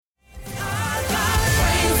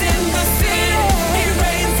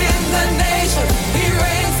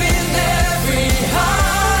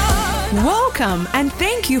Welcome and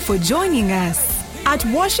thank you for joining us. At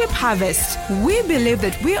Worship Harvest, we believe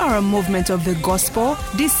that we are a movement of the gospel,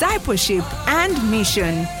 discipleship, and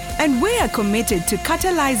mission. And we are committed to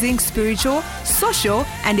catalyzing spiritual, social,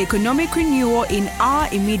 and economic renewal in our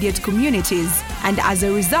immediate communities, and as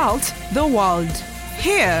a result, the world.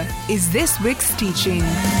 Here is this week's teaching.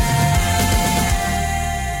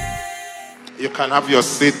 You can have your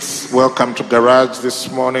seats. Welcome to Garage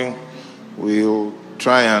this morning. We'll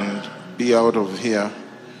try and be out of here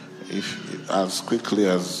as quickly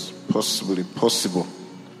as possible.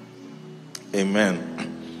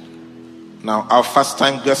 Amen. Now, our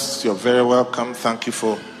first-time guests, you're very welcome. Thank you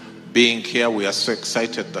for being here. We are so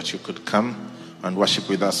excited that you could come and worship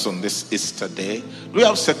with us on this Easter day. Do we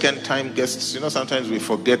have second-time guests? You know, sometimes we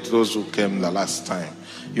forget those who came the last time.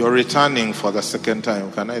 You're returning for the second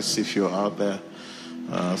time. Can I see if you're out there?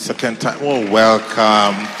 Second time. Oh,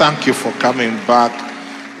 welcome. Thank you for coming back.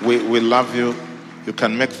 We love you. You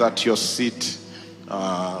can make that your seat. We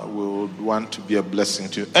would want to be a blessing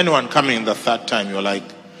to you. Anyone coming the third time, you're like,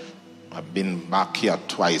 I've been back here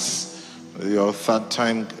twice. Your third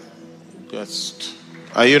time guest.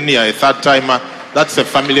 Are you near a third timer? That's a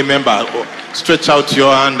family member. Stretch out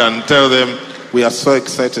your hand and tell them we are so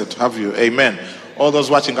excited to have you. Amen. All those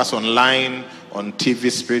watching us online, on TV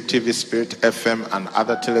Spirit FM, and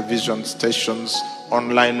other television stations,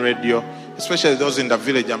 online radio, especially those in the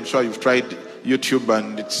village. I'm sure you've tried YouTube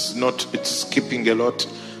and it's skipping a lot.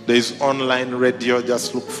 There is online radio.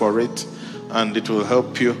 Just look for it and it will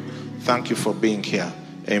help you. Thank you for being here.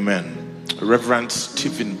 Amen. Reverend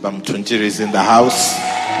Stephen Bamtunjiri is in the house.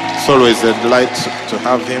 It's always a delight to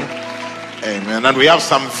have him. Amen. And we have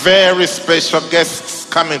some very special guests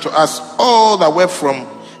coming to us all the way from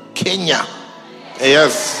Kenya.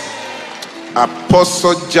 Yes.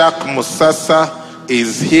 Apostle Jack Musasa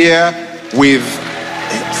is here with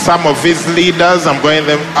some of his leaders. I'm going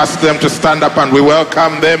to ask them to stand up and we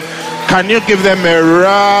welcome them. Can you give them a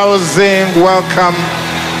rousing welcome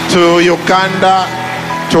to Uganda,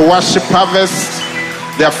 to Worship Harvest?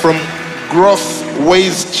 They're from Growth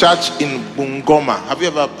Ways Church in Bungoma. Have you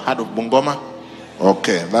ever heard of Bungoma?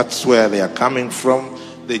 Okay, that's where they are coming from.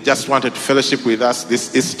 They just wanted to fellowship with us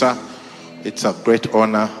this Easter. It's a great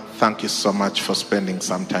honor. Thank you so much for spending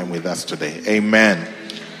some time with us today. Amen.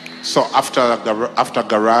 So after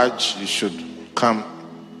Garage, you should come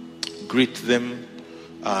greet them.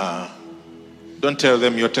 Don't tell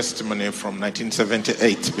them your testimony from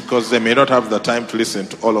 1978 because they may not have the time to listen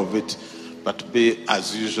to all of it, but be,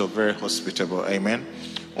 as usual, very hospitable. Amen.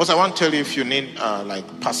 Also, I want to tell you, if you need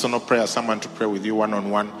personal prayer, someone to pray with you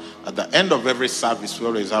one-on-one, at the end of every service, we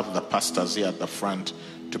always have the pastors here at the front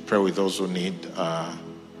to pray with those who need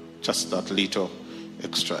just that little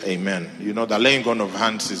extra. Amen. You know, the laying on of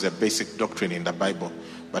hands is a basic doctrine in the Bible,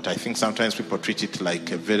 but I think sometimes people treat it like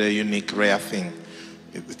a very unique, rare thing.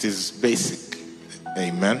 It is basic.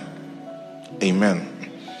 Amen. Amen.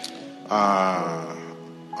 My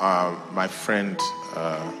friend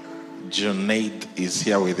Junaid is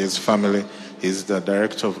here with his family. He's the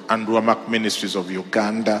director of Andromac Ministries of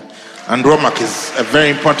Uganda. Andromac is a very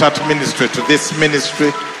important ministry to this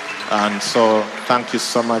ministry. And so thank you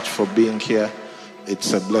so much for being here.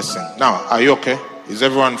 It's a blessing. Now, are you okay? Is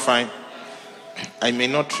everyone fine? I may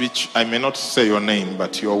not say your name,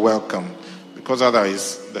 but you're welcome. Because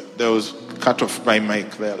otherwise, there was cut off my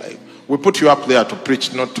mic there. Like, we put you up there to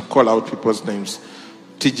preach, not to call out people's names.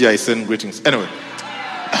 TG, I send greetings. Anyway.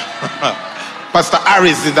 Pastor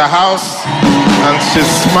Ari is in the house, and she's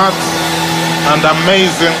smart and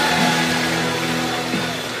amazing.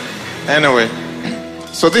 Anyway,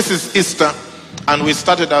 so this is Easter, and we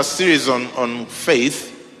started our series on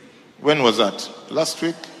faith. When was that? Last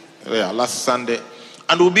week? Yeah, last Sunday.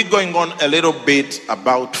 And we'll be going on a little bit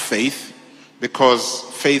about faith, because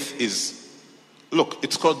faith is,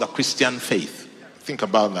 it's called the Christian faith. Think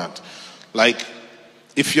about that. Like,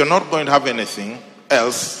 if you're not going to have anything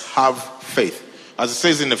else, have faith. As it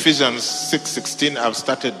says in Ephesians 6:16, I've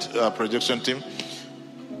started a projection team.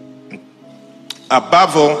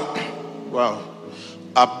 Above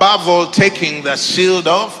all, taking the shield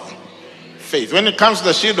of faith. When it comes to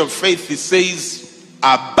the shield of faith, it says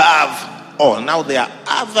above all. Now there are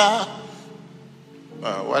other,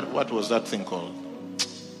 what was that thing called?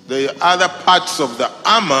 The other parts of the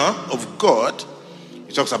armor of God.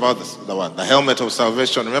 It talks about the helmet of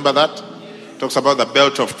salvation. Remember that? It talks about the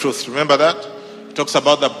belt of truth. Remember that? It talks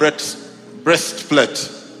about the breastplate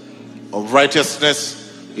of righteousness.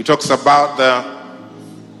 It talks about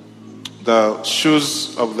the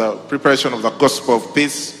shoes of the preparation of the gospel of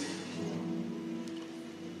peace.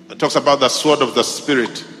 It talks about the sword of the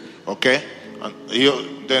Spirit. Okay?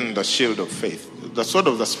 And then the shield of faith. The sword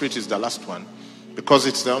of the Spirit is the last one, because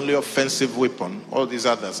it's the only offensive weapon. All these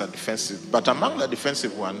others are defensive. But among the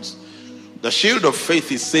defensive ones, the shield of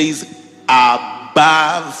faith, it says,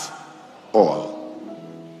 above all.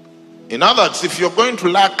 In other words, if you're going to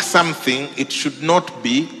lack something, it should not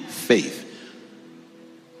be faith.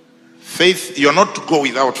 Faith, you're not to go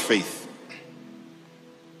without faith.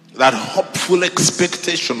 That hopeful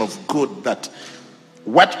expectation of good, that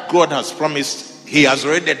what God has promised, He has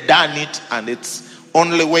already done it, and it's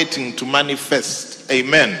only waiting to manifest.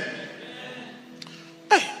 Amen.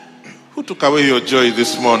 Hey, who took away your joy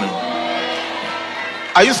this morning?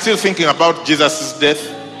 Are you still thinking about Jesus'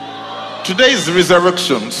 death? Today is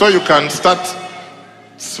resurrection, so you can start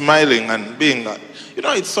smiling and being...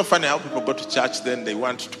 it's so funny how people go to church, then they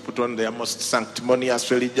want to put on their most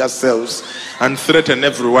sanctimonious religious selves and threaten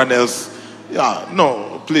everyone else.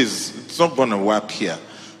 No, please, it's not going to work here.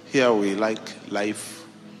 Here we like life,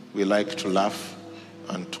 we like to laugh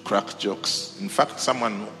and to crack jokes. In fact,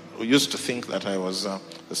 someone who used to think that I was a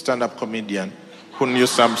stand-up comedian who knew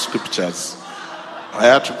some scriptures, I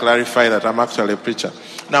had to clarify that I'm actually a preacher.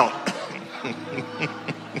 Now,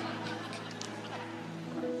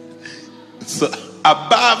 so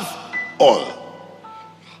above all,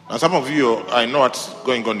 now some of you, I know what's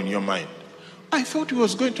going on in your mind. I thought he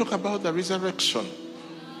was going to talk about the resurrection.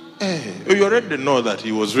 You already know that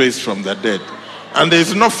he was raised from the dead. And there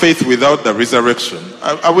is no faith without the resurrection.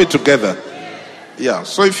 Are we together? Yeah.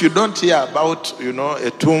 So if you don't hear about,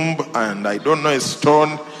 a tomb and I don't know, a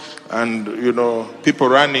stone and, people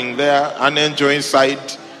running there, an angel inside,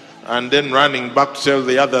 and then running back to tell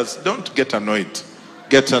the others, don't get annoyed.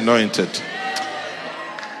 Get anointed.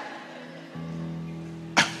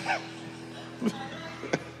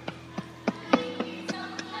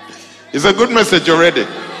 It's a good message already.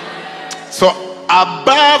 So,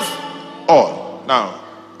 above all. Now,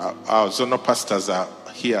 our Zono pastors are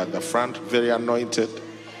here at the front, very anointed.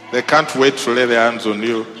 They can't wait to lay their hands on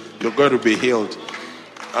you. You're going to be healed.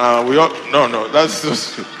 That's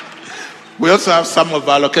just... We also have some of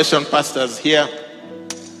our location pastors here.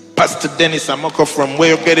 Pastor Dennis Amoko from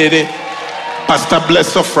Weyogerere, Pastor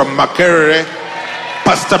Blesso from Makerere,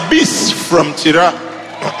 Pastor Bis from Chira.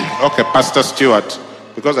 Okay, Pastor Stewart,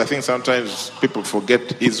 because I think sometimes people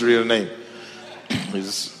forget his real name.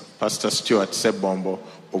 He's Pastor Stewart Sebombo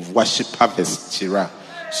of Worship Harvest Chira.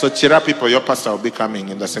 So Chira people, your pastor will be coming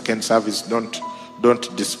in the second service.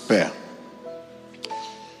 Don't despair.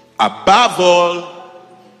 Above all,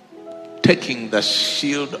 taking the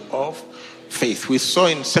shield of faith. We saw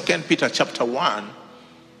in 2 Peter chapter 1,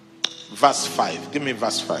 verse 5. Give me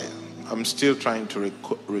verse 5. I'm still trying to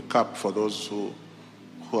recap for those who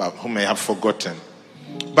may have forgotten.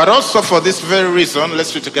 But also for this very reason,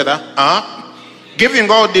 let's read together.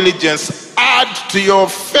 Giving all diligence, add to your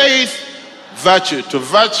faith virtue. To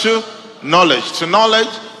virtue, knowledge. To knowledge,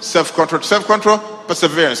 self-control. To self-control,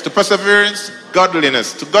 perseverance. To perseverance,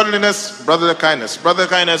 godliness. To godliness, brotherly kindness. Brotherly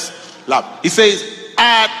kindness, love. He says,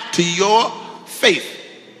 add to your faith.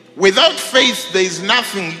 Without faith, there is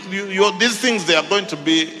nothing. These things, they are going to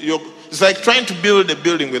be... it's like trying to build a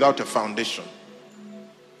building without a foundation.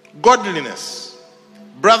 Godliness,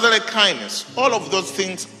 brotherly kindness, all of those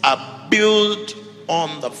things are built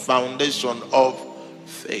on the foundation of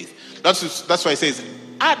faith. That's why it says,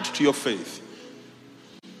 add to your faith.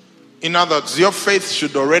 In other words, your faith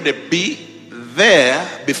should already be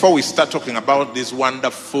there before we start talking about these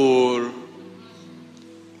wonderful,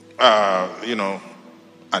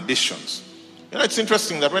 additions. It's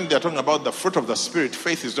interesting that when they're talking about the fruit of the Spirit,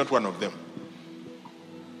 faith is not one of them.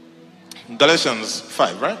 Galatians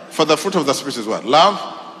 5, right? For the fruit of the Spirit is what? Love,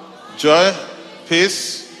 joy,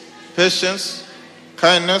 peace, patience,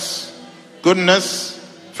 kindness, goodness,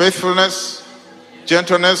 faithfulness,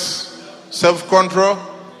 gentleness, self-control.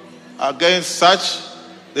 Against such,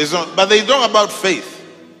 but they talk about faith.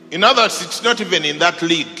 In other words, it's not even in that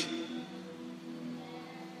league.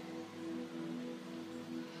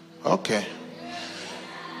 Okay.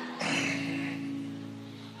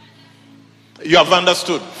 You have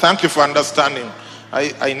understood. Thank you for understanding.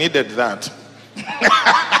 I needed that.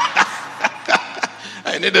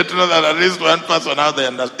 I needed to know that at least one person out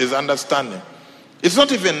there is understanding. It's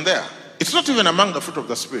not even there. It's not even among the fruit of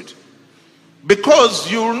the Spirit.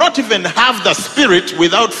 Because you will not even have the Spirit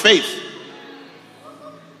without faith.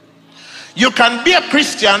 You can be a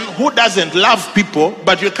Christian who doesn't love people,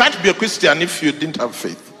 but you can't be a Christian if you didn't have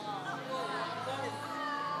faith.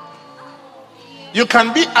 You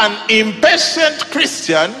can be an impatient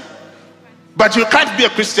Christian, but you can't be a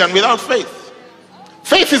Christian without faith.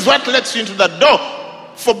 Faith is what lets you into the door.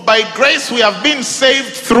 For by grace we have been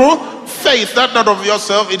saved through faith, that not of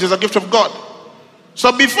yourself, it is a gift of God.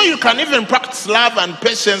 So before you can even practice love and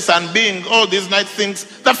patience and being all these nice things,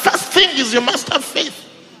 the first thing is you must have faith.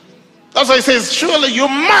 That's why it says, surely you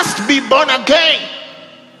must be born again.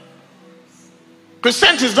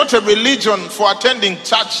 Christianity is not a religion for attending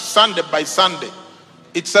church Sunday by Sunday.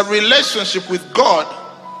 It's a relationship with God,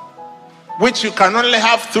 which you can only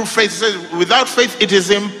have through faith. It says, without faith, it is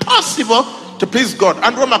impossible to please God.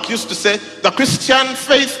 Andrew Mack used to say, the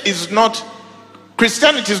Christianity is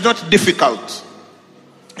not difficult.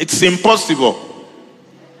 It's impossible.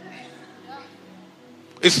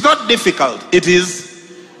 It's not difficult. It is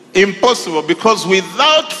impossible, because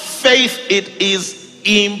without faith, it is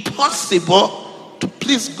impossible to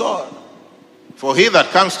please God. For he that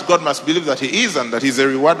comes to God must believe that he is, and that he is a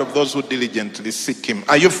reward of those who diligently seek him.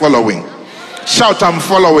 Are you following? Shout, I'm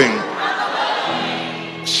following.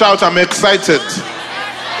 Shout, I'm excited.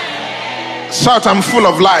 Shout, I'm full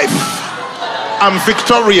of life. I'm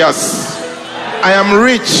victorious. I am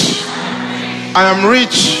rich. I am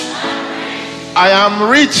rich. I am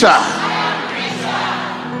richer.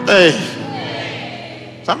 Hey.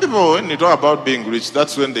 Some people, when you talk about being rich,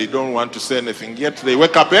 that's when they don't want to say anything. Yet they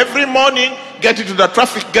wake up every morning, get into the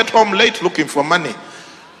traffic, get home late looking for money.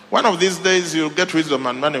 One of these days you'll get wisdom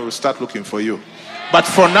and money will start looking for you. But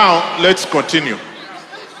for now, let's continue.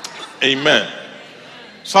 Amen.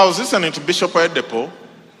 So I was listening to Bishop Oyedepo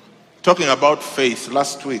talking about faith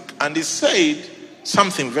last week, and he said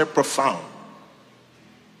something very profound.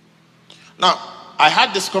 Now, I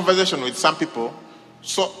had this conversation with some people,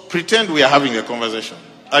 so pretend we are having a conversation.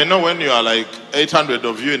 I know when you are like 800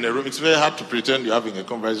 of you in a room, it's very hard to pretend you're having a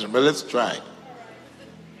conversation, but let's try.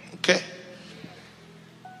 Okay.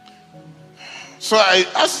 So I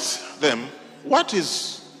asked them, what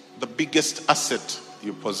is the biggest asset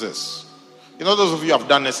you possess? You know, those of you who have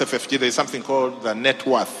done SFFG, there's something called the net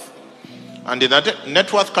worth. And in that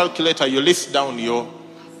net worth calculator, you list down your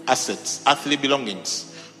assets, earthly belongings.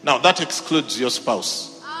 Now, that excludes your spouse.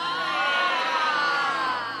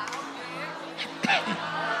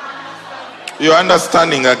 You're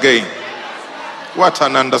understanding again. What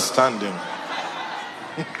an understanding.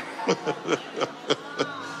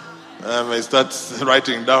 I start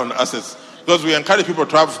writing down assets, because we encourage people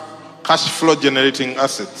to have cash flow generating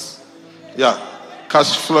assets. Yeah,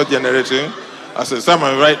 cash flow generating assets.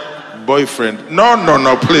 Someone write boyfriend.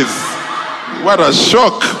 No, please. What a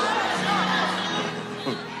shock.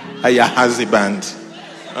 A husband.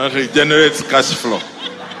 And it generates cash flow.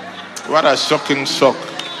 What a shocking shock.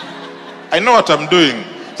 I know what I'm doing.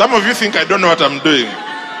 Some of you think I don't know what I'm doing.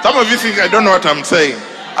 Some of you think I don't know what I'm saying.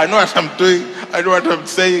 I know what I'm doing. I know what I'm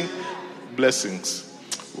saying. Blessings.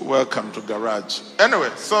 Welcome to Garage. Anyway,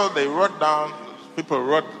 so they wrote down, people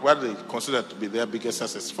wrote what they considered to be their biggest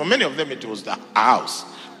assets. For many of them, it was the house.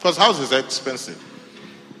 Because houses are expensive.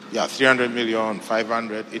 Yeah, 300 million,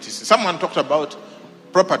 500, etc. Someone talked about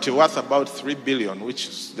property worth about 3 billion, which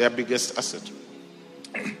is their biggest asset.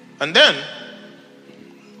 And then,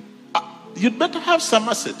 you'd better have some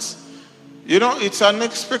assets. You know, it's an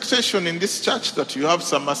expectation in this church that you have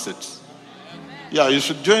some assets. Yeah, you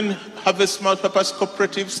should join Harvest Multipurpose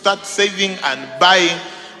Cooperative, start saving and buying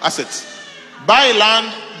assets. Buy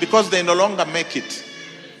land because they no longer make it.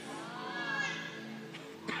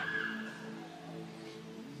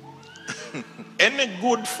 Any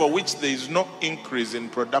good for which there is no increase in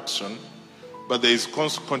production, but there is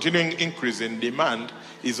continuing increase in demand,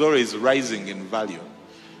 is always rising in value.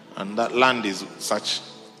 And that land is such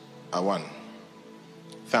a one.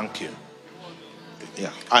 Thank you. Yeah,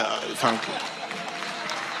 thank you.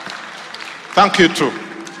 Thank you too.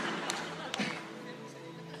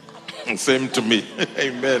 Same to me.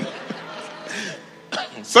 Amen.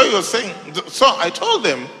 So you're saying, so I told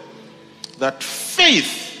them that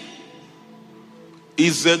faith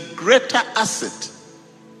is a greater asset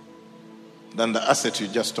than the asset you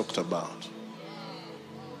just talked about.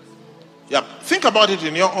 Yeah, think about it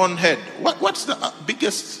in your own head. What's the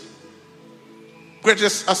biggest,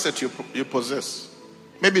 greatest asset you possess?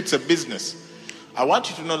 Maybe it's a business. I want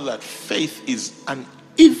you to know that faith is an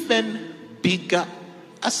even bigger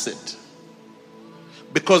asset.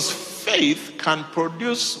 Because faith can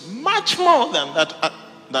produce much more than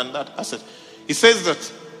that asset. He says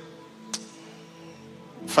that,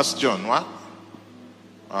 1 John, what?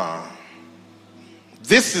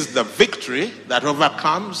 This is the victory that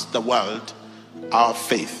overcomes the world, our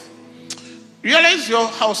faith. Realize your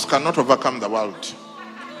house cannot overcome the world.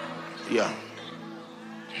 Yeah.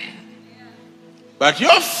 But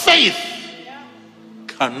your faith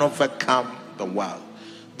can overcome the world.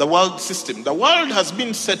 The world system. The world has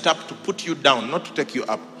been set up to put you down, not to take you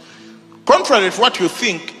up. Contrary to what you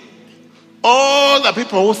think, All the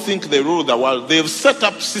people who think they rule the world, they've set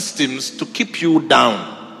up systems to keep you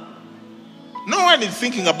down. No one is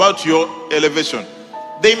thinking about your elevation.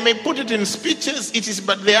 They may put it in speeches,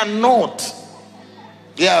 but they are not.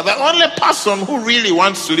 Yeah, the only person who really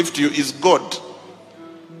wants to lift you is God.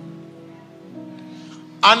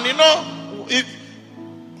 And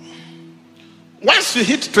once you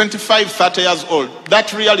hit 25, 30 years old,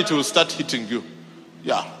 that reality will start hitting you.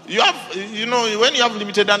 Yeah, you have, when you have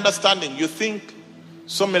limited understanding, you think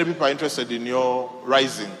so many people are interested in your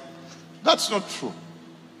rising. That's not true.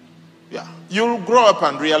 Yeah, you'll grow up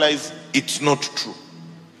and realize it's not true.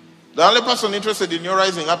 The only person interested in your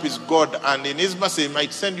rising up is God, and in His mercy, He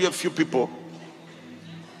might send you a few people,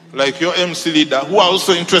 like your MC leader, who are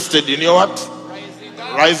also interested in your what?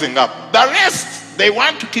 Rising up. The rest, they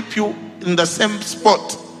want to keep you in the same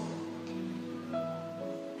spot.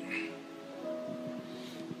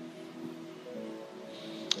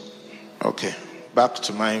 Okay, back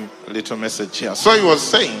to my little message here. So he was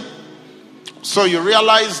saying, so you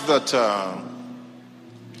realize that,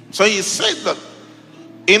 so he said that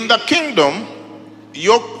in the kingdom,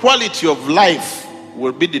 your quality of life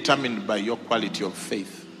will be determined by your quality of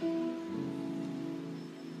faith.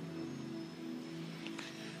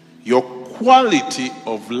 Your quality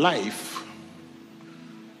of life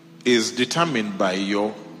is determined by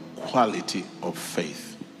your quality of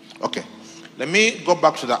faith. Okay. Let me go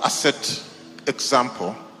back to the asset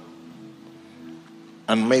example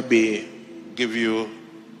and maybe give you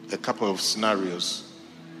a couple of scenarios.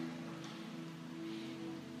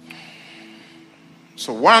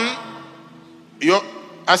 So one, your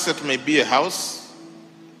asset may be a house,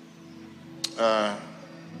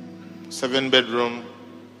 7-bedroom,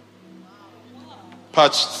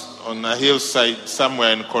 perched on a hillside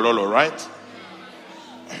somewhere in Kololo, right?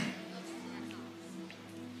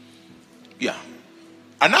 Yeah.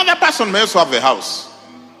 Another person may also have a house.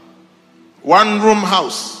 1-room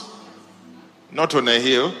house. Not on a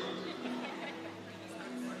hill.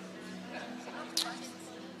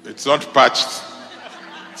 It's not patched.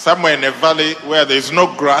 Somewhere in a valley where there is no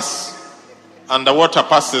grass and the water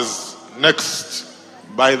passes next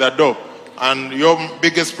by the door. And your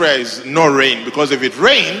biggest prayer is no rain. Because if it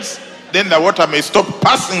rains, then the water may stop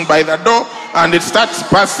passing by the door and it starts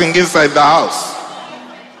passing inside the house.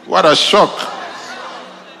 What a shock.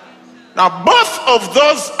 Now, both of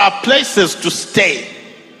those are places to stay.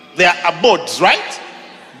 They are abodes, right?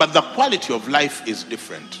 But the quality of life is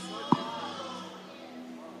different.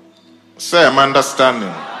 Say, I'm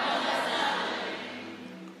understanding.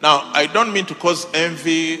 Now, I don't mean to cause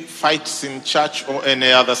envy, fights in church, or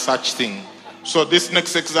any other such thing. So this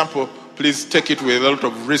next example, please take it with a lot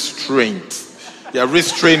of restraint. Yeah,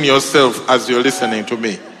 restrain yourself as you're listening to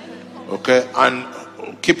me. Okay? And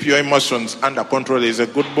keep your emotions under control. There's a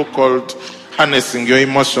good book called Harnessing Your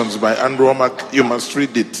Emotions by Andrew Womack. You must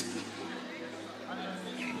read it.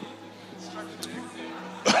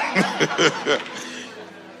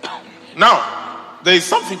 Now, there is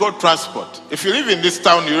something called transport. If you live in this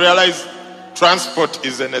town, you realize transport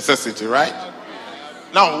is a necessity, right?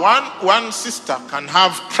 Now, one sister can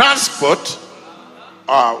have transport,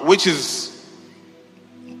 which is,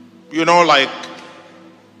 like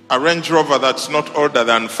a Range Rover that's not older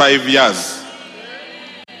than 5 years.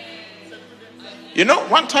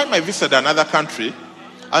 One time I visited another country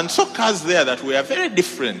and saw cars there that were very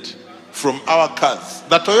different from our cars.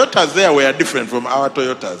 The Toyotas there were different from our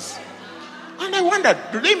Toyotas. And I wondered,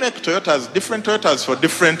 do they make different Toyotas for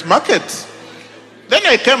different markets? Then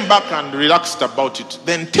I came back and relaxed about it.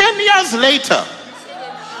 Then 10 years later,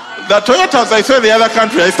 the Toyotas I saw in the other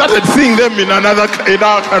country, I started seeing them in our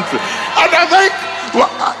country. And I was like,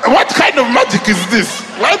 what kind of magic is this?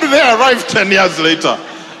 Why do they arrive 10 years later?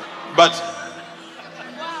 But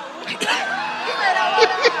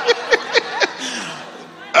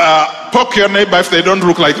poke your neighbor if they don't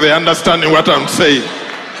look like they're understanding what I'm saying.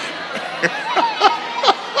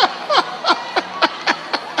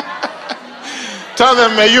 Tell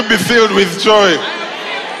them, may you be filled with joy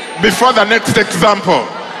before the next example,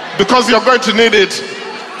 because you're going to need it.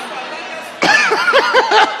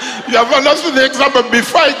 You have understood the example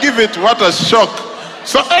before I give it. What a shock.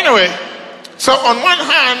 So anyway, so on one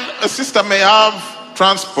hand, a sister may have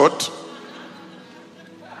transport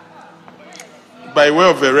by way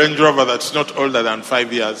of a Range Rover that's not older than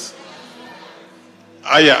 5 years.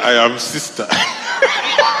 I am sister.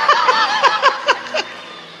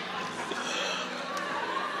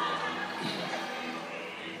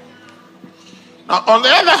 Now, on the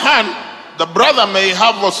other hand, the brother may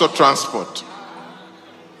have also transport.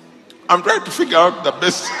 I'm trying to figure out the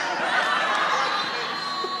best.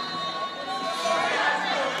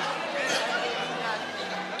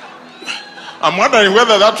 I'm wondering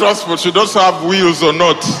whether that transport should also have wheels or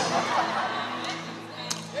not.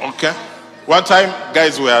 Okay. One time,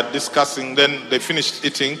 guys were discussing, then they finished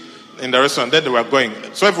eating in the restaurant, then they were going.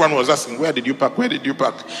 So everyone was asking, where did you park? Where did you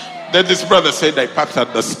park? Then this brother said, I parked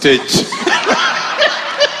at the stage.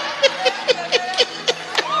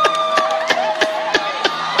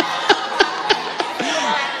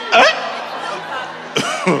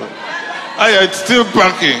 It's still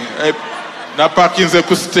parking. Now parking is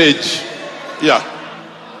a stage. Yeah.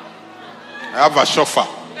 I have a chauffeur.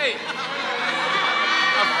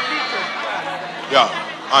 Yeah.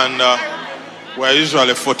 And we're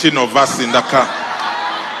usually 14 of us in the car.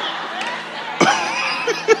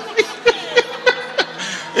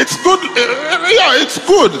 It's good. Yeah, it's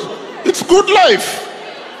good. It's good life.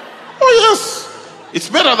 Oh, yes. It's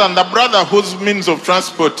better than the brother whose means of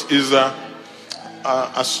transport is a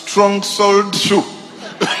strong-soled shoe.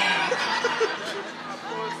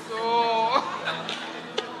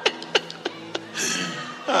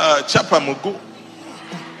 Chapa Mugu.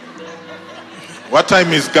 What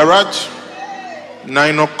time is garage?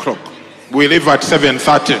 9 o'clock. We leave at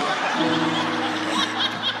 7:30.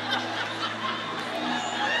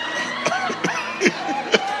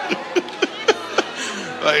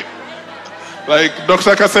 like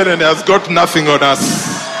Dr. Kasenen has got nothing on us.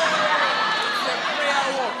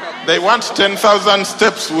 They want 10,000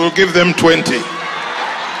 steps, we'll give them 20.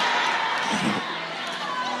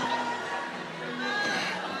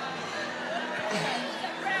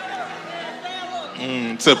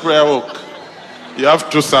 It's a prayer walk. You have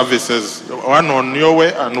two services, one on your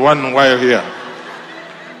way and one while here.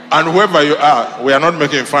 And whoever you are, we are not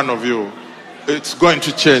making fun of you. It's going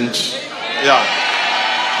to change. Yeah.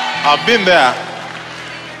 I've been there.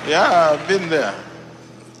 Yeah, I've been there.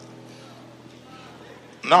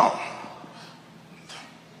 Now,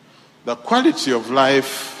 the quality of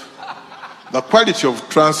life, the quality of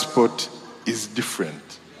transport is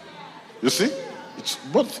different. You see? It's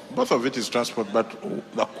both of it is transport, but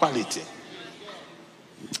the quality.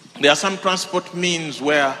 There are some transport means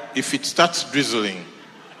where if it starts drizzling,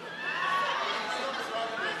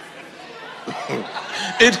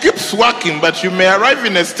 it keeps working, but you may arrive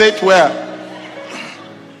in a state where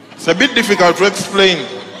it's a bit difficult to explain,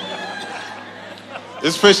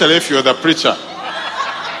 especially if you're the preacher.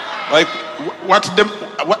 Like,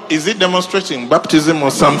 what is it demonstrating? Baptism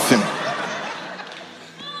or something?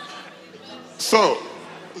 So,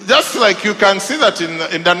 just like you can see that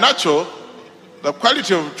in the natural, the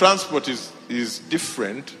quality of transport is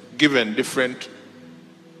different given different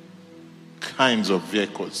kinds of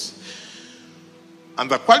vehicles. And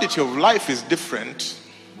the quality of life is different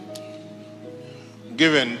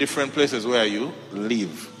given different places where you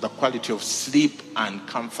live. The quality of sleep and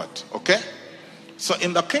comfort. Okay? So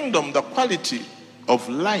in the kingdom, the quality of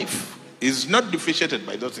life is not differentiated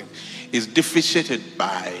by those things. It's differentiated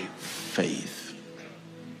by faith.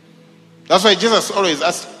 That's why Jesus always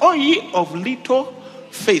asks, "Oh, ye of little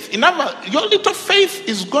faith." In other words, your little faith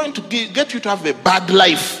is going to get you to have a bad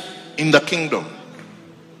life in the kingdom.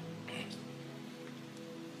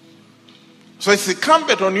 So it's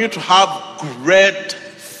incumbent on you to have great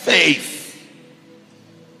faith.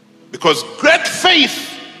 Because great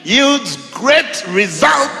faith yields great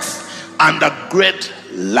results and a great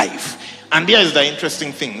life. And here is the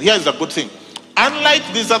interesting thing. Here is the good thing.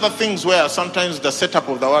 Unlike these other things where sometimes the setup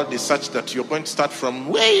of the world is such that you're going to start from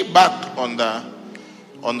way back on the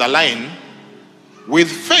line, with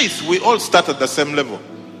faith we all start at the same level.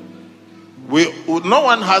 No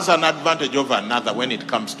one has an advantage over another when it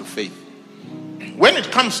comes to faith. When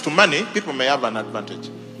it comes to money, people may have an advantage.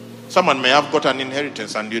 Someone may have got an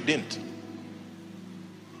inheritance and you didn't.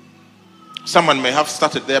 Someone may have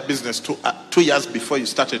started their business 2 years before you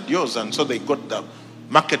started yours, and so they got the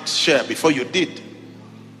market share before you did.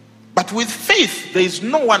 But with faith, there is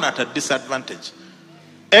no one at a disadvantage.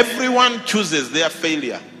 Everyone chooses their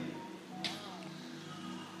failure.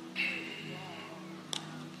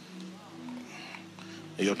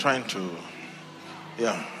 You're trying to,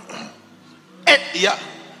 yeah.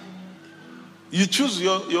 You choose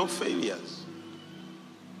your failures.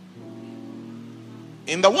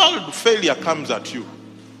 In the world, failure comes at you.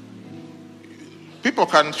 People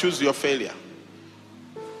can choose your failure.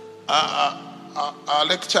 A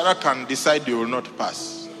lecturer can decide you will not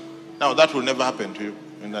pass. Now that will never happen to you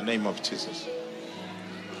in the name of Jesus.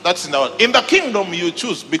 That's in the world. In the kingdom, you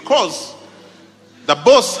choose because the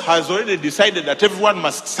boss has already decided that everyone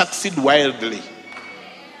must succeed wildly.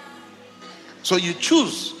 So you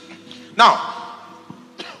choose. Now,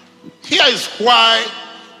 here is why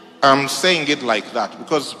I'm saying it like that.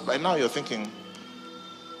 Because by now you're thinking,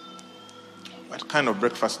 What kind of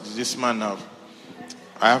breakfast did this man have?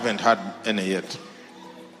 I haven't had any yet.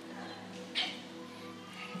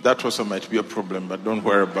 That also might be a problem, but don't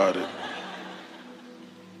worry about it.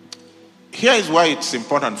 Here is why it's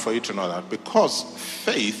important for you to know that. Because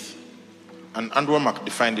faith, and Andrew Mack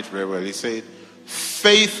defined it very well. He said,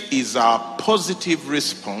 faith is our positive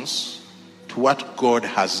response to what God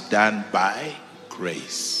has done by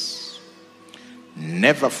grace.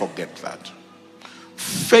 Never forget that.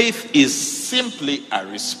 Faith is simply a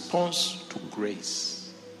response to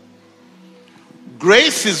grace.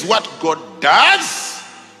 Grace is what God does.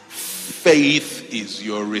 Faith is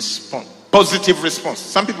your response. Positive response.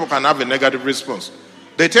 Some people can have a negative response.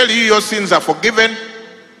 They tell you your sins are forgiven.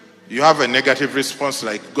 You have a negative response,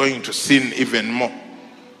 like going to sin even more.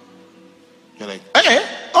 You're like, hey,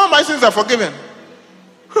 all my sins are forgiven.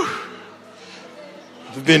 Whew.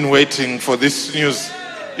 I've been waiting for this news.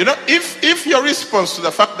 You know, if your response to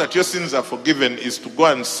the fact that your sins are forgiven is to go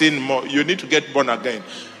and sin more, you need to get born again.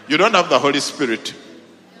 You don't have the Holy Spirit.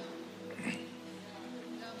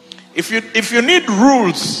 If you need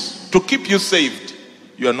rules to keep you saved,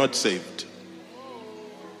 you are not saved.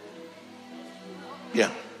 Yeah.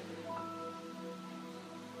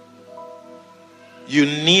 You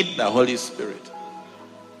need the Holy Spirit.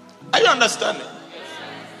 Are you understanding?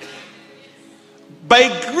 By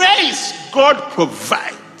grace, God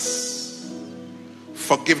provides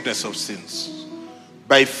forgiveness of sins.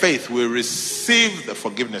 By faith, we receive the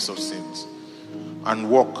forgiveness of sins and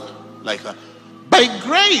walk like that. By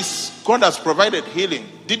grace, God has provided healing.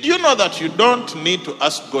 Did you know that you don't need to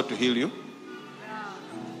ask God to heal you?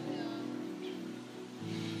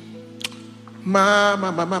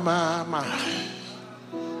 Mama.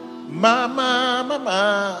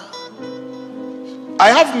 I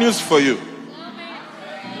have news for you.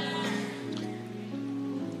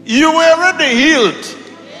 You were already healed.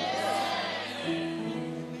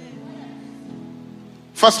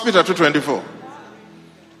 1 Peter 2:24.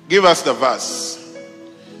 Give us the verse.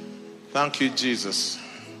 Thank you, Jesus.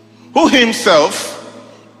 Who himself,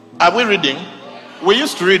 are we reading? We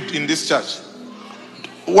used to read in this church.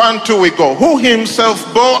 1, 2, we go. Who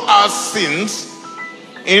himself bore our sins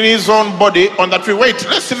in his own body on the tree. Wait,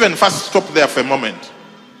 let's even first stop there for a moment.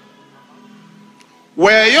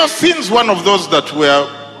 Were your sins one of those that were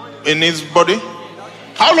in his body?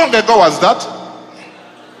 How long ago was that?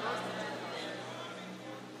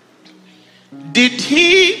 Did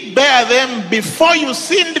he bear them before you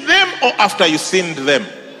sinned them or after you sinned them?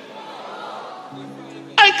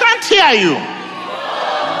 I can't hear you.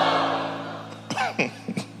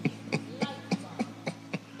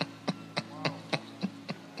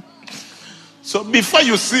 So before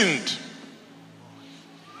you sinned,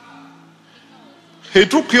 he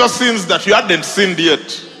took your sins that you hadn't sinned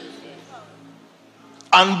yet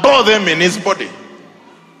and bore them in his body.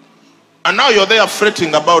 And now you're there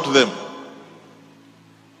fretting about them,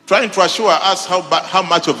 trying to assure us how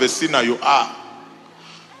much of a sinner you are.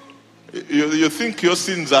 You think your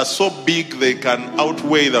sins are so big they can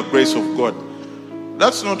outweigh the grace of God.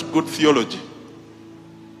 That's not good theology.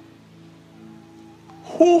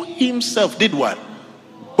 Who himself did what?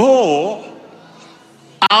 Bore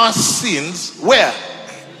our sins where?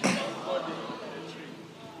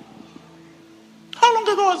 How long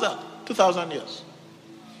ago was that? 2,000 years.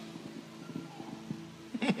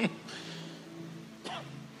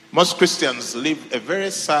 Most Christians live a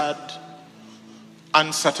very sad,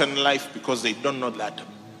 uncertain life because they don't know that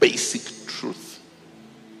basic truth.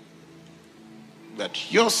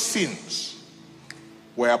 That your sins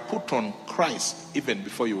were put on Christ even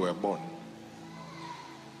before you were born.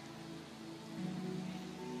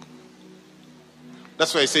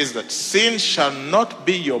 That's why it says that sin shall not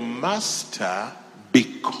be your master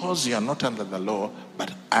because you are not under the law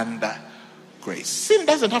but under grace. Sin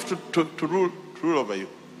doesn't have to rule over you.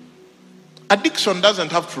 Addiction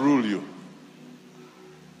doesn't have to rule you.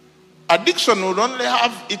 Addiction would only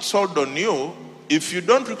have its hold on you if you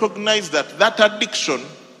don't recognize that that addiction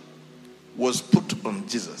was put on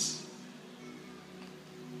Jesus.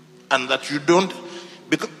 And that you don't,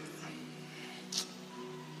 because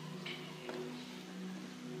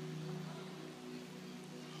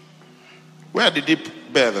where did he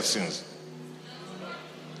bear the sins?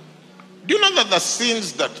 Do you know that the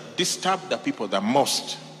sins that disturb the people the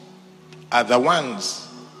most are the ones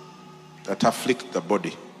that afflict the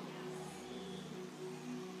body?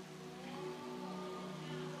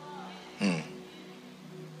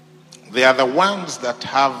 They are the ones that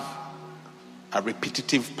have a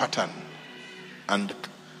repetitive pattern, and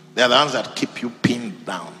they are the ones that keep you pinned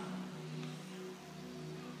down.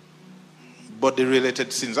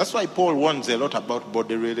 body-related sins. That's why Paul warns a lot about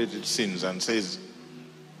body-related sins and says,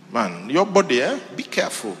 man, your body, be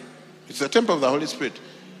careful. It's the temple of the Holy Spirit.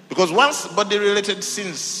 Because once body-related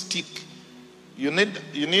sins stick, you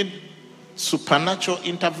need supernatural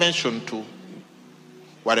intervention to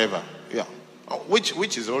whatever. Yeah.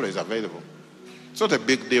 Which is always available. It's not a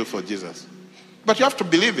big deal for Jesus. But you have to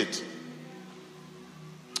believe it.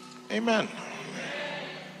 Amen.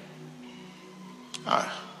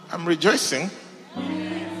 I'm rejoicing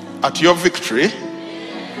at your victory,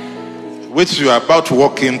 which you are about to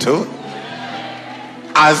walk into,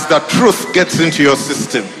 as the truth gets into your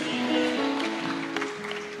system.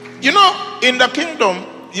 You know, in the kingdom,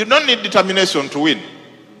 you don't need determination to win.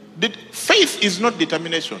 Faith is not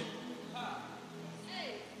determination.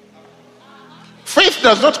 Faith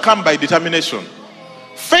does not come by determination.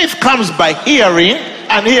 Faith comes by hearing,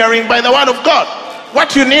 and hearing by the word of God.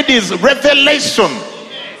 What you need is revelation.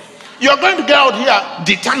 You're going to get out here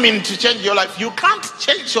determined to change your life. You can't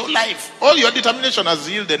change your life. All your determination has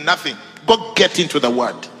yielded nothing. Go get into the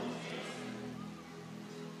word.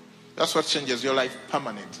 That's what changes your life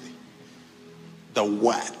permanently. The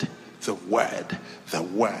word, the word, the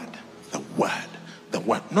word, the word, the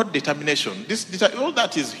word. Not determination. All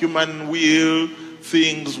that is human will,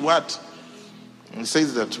 things, what? It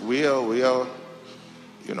says that we are, we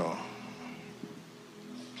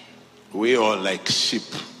all like sheep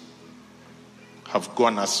have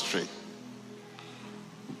gone astray.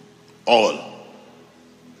 All.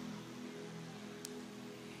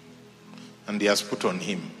 And he has put on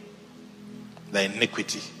him the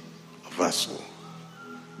iniquity of us all.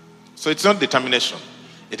 So it's not determination.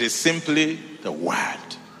 It is simply the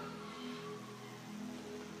word.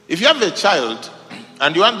 If you have a child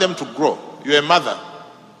and you want them to grow, you're a mother,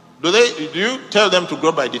 do you tell them to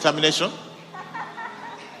grow by determination?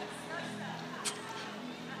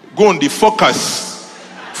 Go on the focus.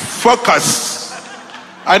 Focus.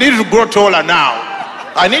 I need to grow taller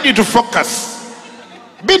now. I need you to focus.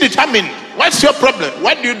 Be determined. What's your problem?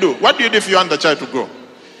 What do you do? What do you do if you want the child to grow?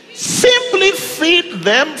 Simply feed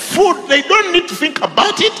them food. They don't need to think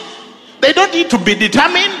about it. They don't need to be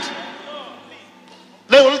determined.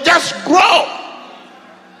 They will just grow.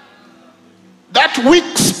 That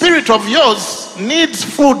weak spirit of yours needs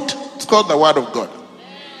food. It's called the word of God.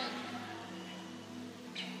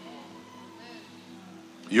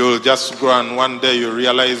 You'll just grow, and one day you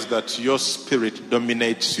realize that your spirit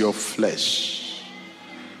dominates your flesh.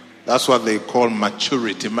 That's what they call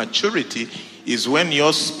maturity. Maturity is when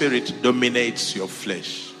your spirit dominates your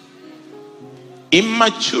flesh.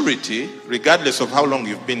 Immaturity, regardless of how long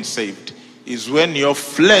you've been saved, is when your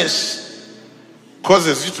flesh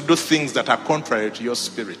causes you to do things that are contrary to your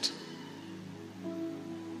spirit.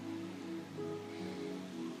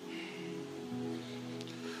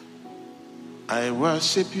 I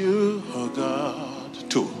worship you, oh God.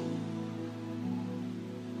 2.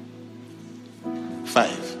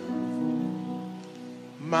 5.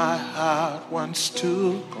 My heart wants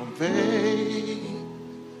to convey.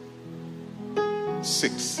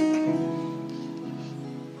 6.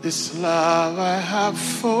 This love I have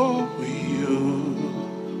for you.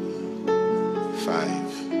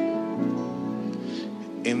 5.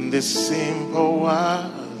 In this simple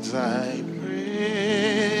words I pray.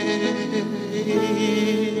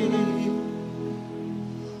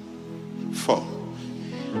 4.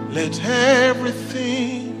 Let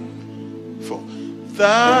everything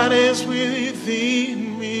that is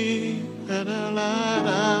within me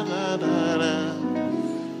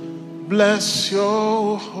bless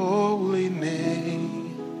your holy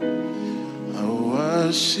name. I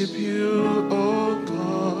worship you, oh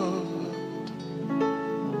God.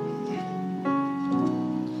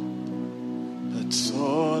 That's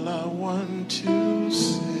all I want to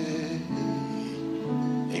say.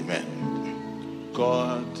 Amen.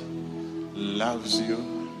 God loves you.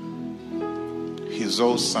 He's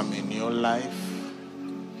awesome in your life.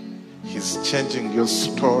 He's changing your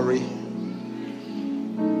story.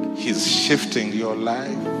 He's shifting your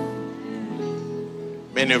life.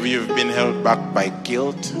 Many of you have been held back by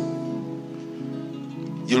guilt.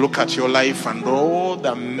 You look at your life and all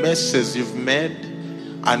the messes you've made,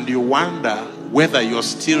 and you wonder whether you're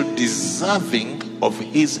still deserving of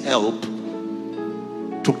His help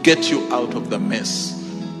to get you out of the mess.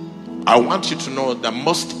 I want you to know the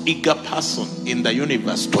most eager person in the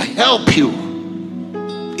universe to help you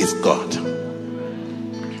is God.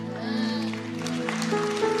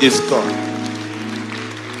 Is God.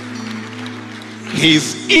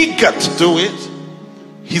 He's eager to do it.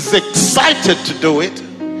 He's excited to do it.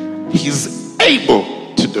 He's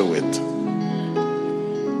able to do it.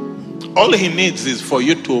 All he needs is for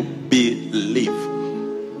you to believe,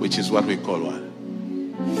 which is what we call what?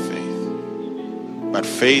 Faith. But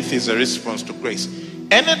faith is a response to grace.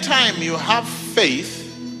 Anytime you have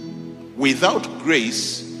faith without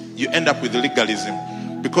grace, you end up with legalism,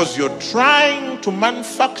 because you're trying to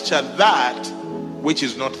manufacture that which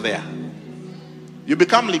is not there. You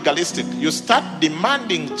become legalistic. You start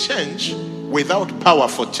demanding change without power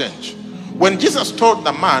for change. When Jesus told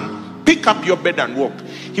the man, pick up your bed and walk,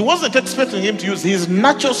 he wasn't expecting him to use his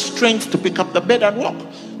natural strength to pick up the bed and walk.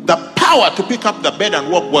 The power to pick up the bed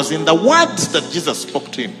and walk was in the words that Jesus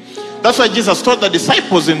spoke to him. That's why Jesus told the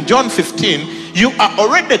disciples in John 15, you are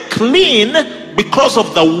already clean because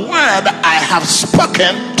of the word I have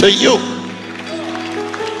spoken to you.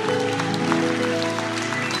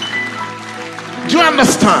 Do you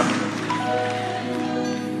understand?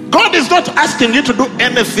 God is not asking you to do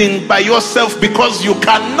anything by yourself because you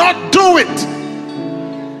cannot do it.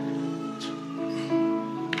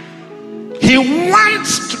 He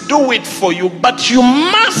wants to do it for you, but you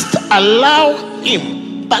must allow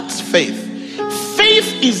him. That's faith.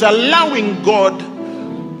 Faith is allowing God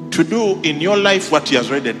to do in your life what he has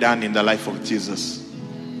already done in the life of Jesus.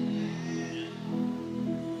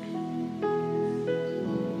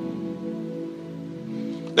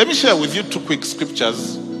 Let me share with you two quick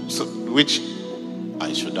scriptures, which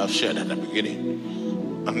I should have shared at the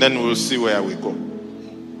beginning, and then we'll see where we go.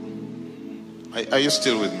 Are you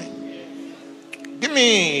still with me? Give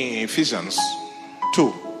me Ephesians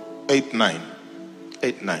 2, 8, 9.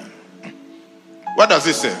 8, 9. What does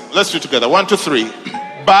it say? Let's read together. 1, 2, 3.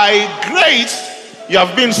 By grace you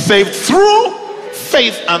have been saved through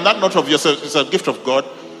faith, and that not of yourself, is a gift of God,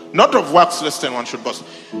 not of works, lest anyone should boast.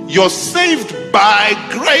 You're saved by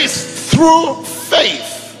grace through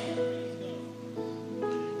faith.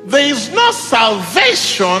 There is no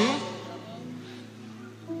salvation,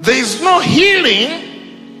 there is no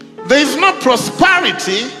healing, there is no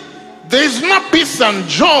prosperity, there is no peace and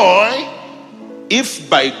joy if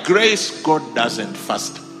by grace God doesn't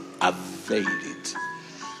first avail it.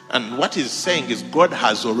 And what he's saying is God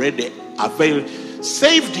has already availed.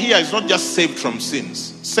 Saved here is not just saved from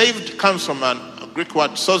sins. Saved comes from a Greek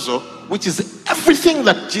word sozo, which is everything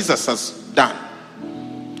that Jesus has done.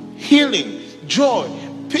 Healing, joy,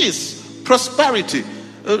 peace, prosperity,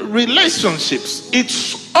 relationships.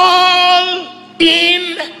 It's all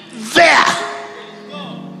in there.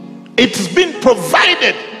 It's been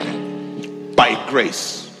provided by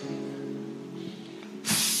grace.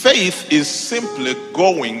 Faith is simply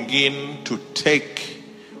going in to take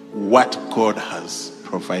what God has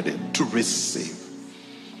provided, to receive.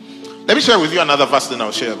 Let me share with you another verse, then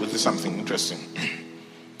I'll share with you something interesting.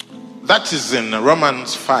 That is in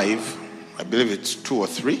Romans 5, I believe it's 2 or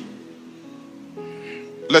 3.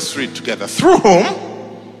 Let's read together. Through whom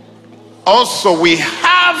also we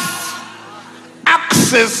have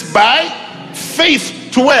access by faith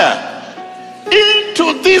to where?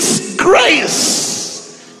 Into this grace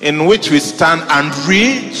in which we stand and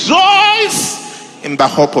rejoice in the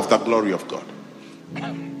hope of the glory of God.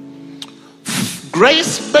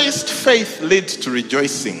 Grace-based faith leads to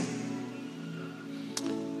rejoicing.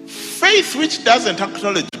 Faith which doesn't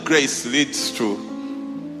acknowledge grace leads to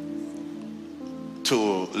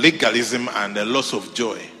legalism and a loss of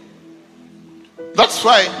joy. That's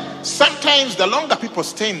why sometimes the longer people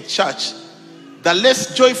stay in church, the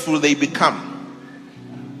less joyful they become.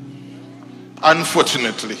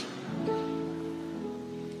 Unfortunately.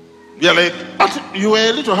 You're like, but you were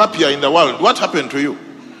a little happier in the world. What happened to you?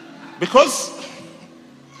 Because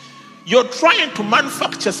you're trying to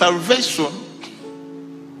manufacture salvation.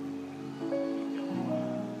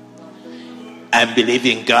 I'm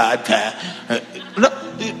believing God. No,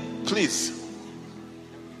 please.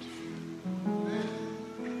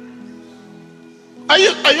 Are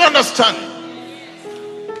you understanding?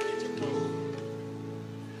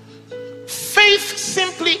 Faith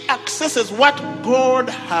simply accesses what God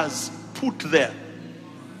has put there.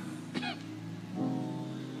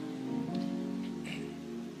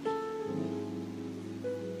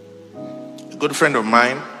 A good friend of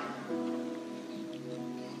mine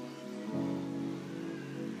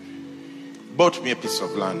bought me a piece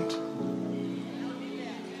of land.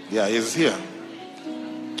 Yeah, he's here.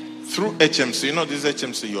 Through HMC, you know this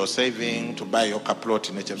HMC, you're saving to buy your car plot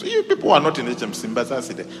in HMC. You people who are not in HMC, but I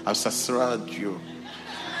said, I'll surround you.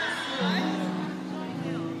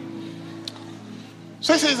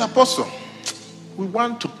 So he says, Apostle, we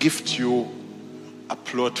want to gift you a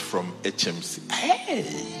plot from HMC. Hey,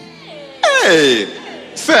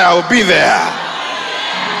 say I'll be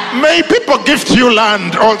there. May people gift you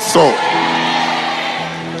land also.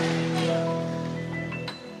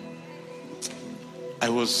 I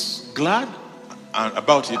was glad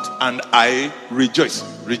about it, and I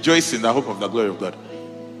rejoice in the hope of the glory of God.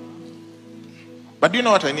 But do you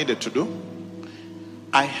know what I needed to do?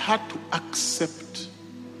 I had to accept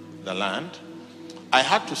the land. I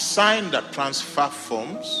had to sign the transfer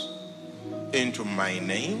forms into my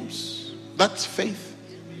names. That's faith.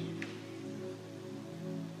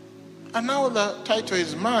 And now the title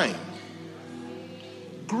is mine.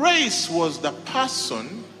 Grace was the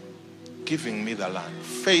person giving me the land.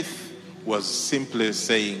 Faith was simply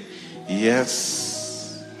saying,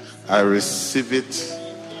 yes, I receive it,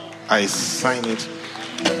 I sign it.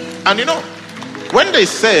 And you know, when they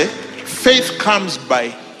say faith comes by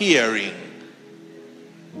hearing,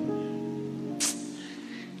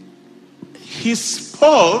 he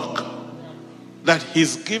spoke that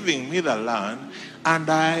he's giving me the land, and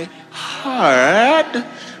I heard,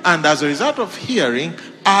 and as a result of hearing,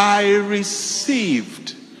 I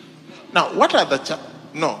received. Now, what are the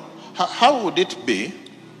how would it be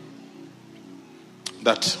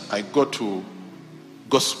that I go to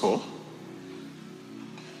gospel?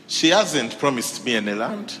 She hasn't promised me any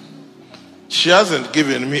land. She hasn't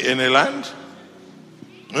given me any land.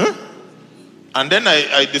 And then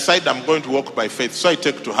I decide I'm going to walk by faith. So I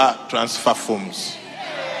take to her transfer forms.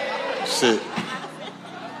 Say,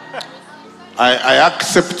 I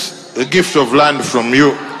accept a gift of land from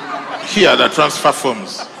you. Here are the transfer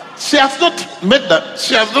forms. She has not made that.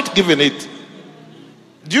 She has not given it.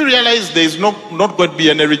 Do you realize there is not going to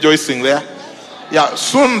be any rejoicing there? Yeah,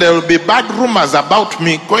 soon there will be bad rumors about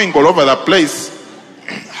me going all over the place.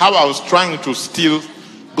 How I was trying to steal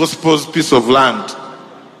gospel's piece of land.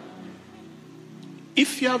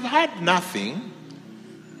 If you have had nothing,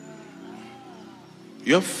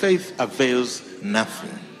 your faith avails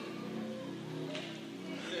nothing.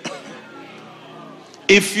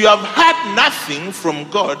 If you have had nothing from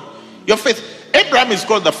God, your faith. Abraham is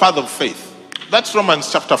called the father of faith. That's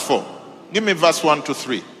Romans chapter 4. Give me verse 1 to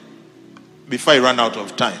 3 before I run out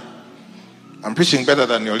of time. I'm preaching better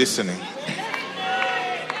than you're listening.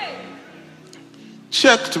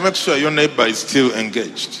 Check to make sure your neighbor is still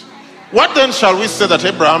engaged. What then shall we say that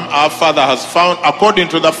Abraham our father has found according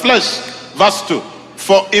to the flesh? Verse 2.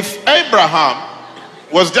 For if Abraham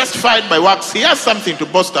was justified by works, he has something to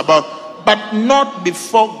boast about, but not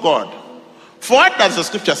before God. For what does the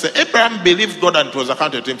scripture say? Abraham believed God and it was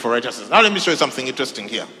accounted to him for righteousness. Now let me show you something interesting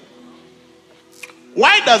here.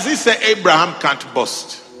 Why does he say Abraham can't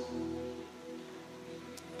boast?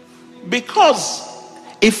 Because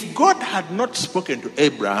if God had not spoken to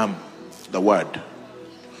Abraham the word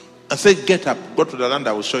and said, get up, go to the land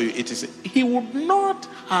I will show you, it is, he would not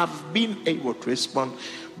have been able to respond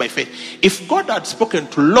by faith. If God had spoken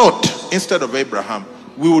to Lot instead of Abraham,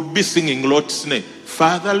 we would be singing Lot's name.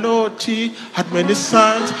 Father Lot, he had many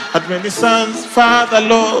sons, Father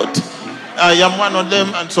Lot, I am one of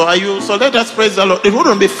them, and so are you. So let us praise the Lord. It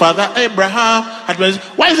wouldn't be Father Abraham.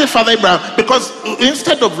 Why is it Father Abraham? Because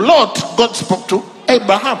instead of Lot, God spoke to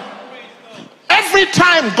Abraham. Every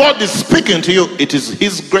time God is speaking to you, it is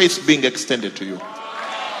his grace being extended to you.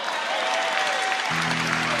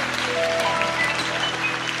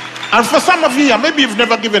 And for some of you here, maybe you've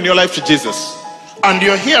never given your life to Jesus, and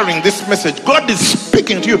you're hearing this message. God is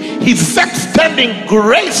speaking to you. He's extending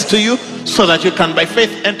grace to you so that you can by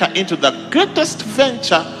faith enter into the greatest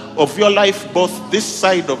venture of your life, both this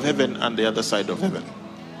side of heaven and the other side of heaven.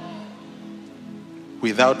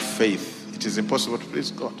 Without faith, it is impossible to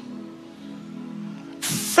please God.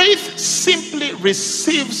 Faith simply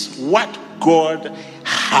receives what God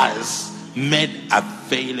has made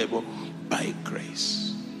available by grace.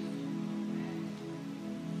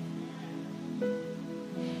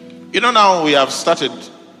 You know, now we have started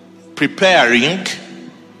preparing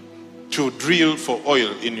to drill for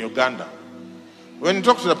oil in Uganda. When you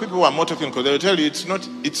talk to the people who are motor clinical, they will tell you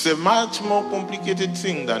it's a much more complicated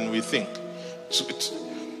thing than we think.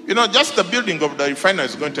 You know, just the building of the refinery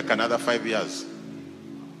is going to take another 5 years.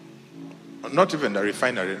 Not even the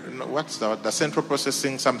refinery. What's the central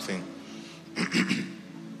processing something?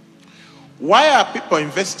 Why are people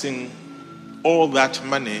investing all that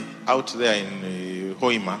money out there in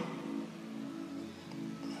Hoima?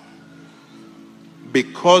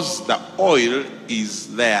 Because the oil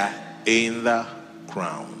is there in the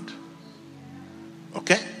ground.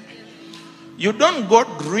 Okay? You don't go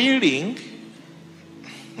drilling.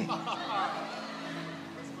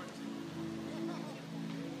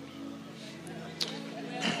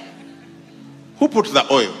 Who put the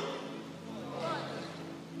oil?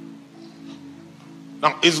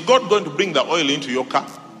 Now, is God going to bring the oil into your car?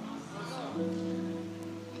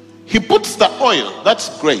 He puts the oil.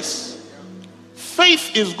 That's grace.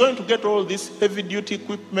 Faith is going to get all this heavy-duty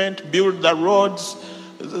equipment, build the roads,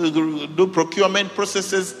 do procurement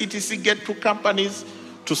processes, etc., get to companies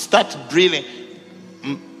to start drilling.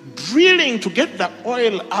 Drilling to get the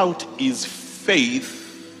oil out is faith.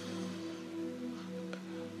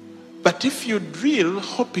 But if you drill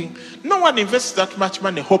hoping, no one invests that much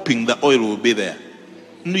money hoping the oil will be there.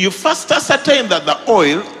 You first ascertain that the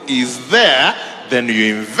oil is there, then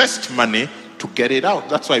you invest money to get it out.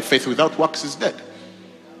 That's why faith without works is dead.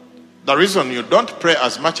 The reason you don't pray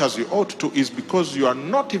as much as you ought to is because you are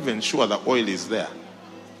not even sure the oil is there.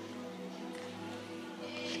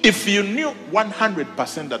 If you knew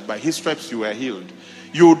 100% that by his stripes you were healed,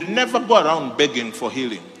 you would never go around begging for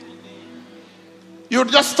healing. You would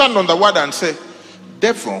just stand on the word and say,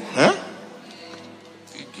 devil, huh?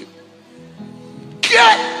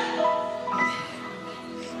 Get!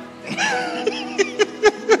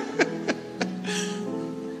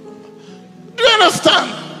 Do you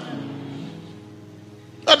understand?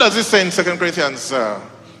 What does it say in 2 Corinthians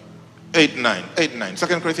 8:9? 8:9.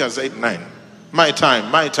 2 Corinthians 8:9. My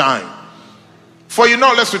time. For you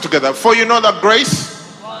know, let's read together. For you know the grace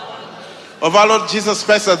of our Lord Jesus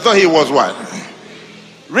Christ, as though he was what?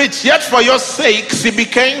 Rich, yet for your sakes he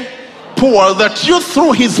became poor, that you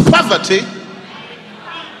through his poverty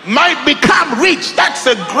might become rich. That's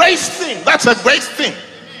a grace thing. That's a grace thing.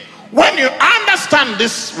 When you understand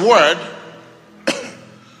this word,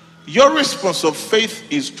 your response of faith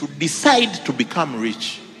is to decide to become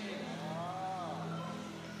rich.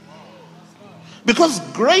 Because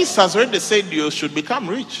grace has already said you should become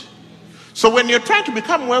rich. So when you're trying to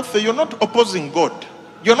become wealthy, you're not opposing God.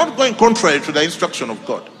 You're not going contrary to the instruction of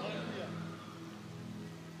God.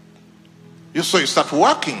 So you start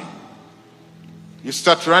working. You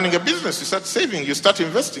start running a business. You start saving. You start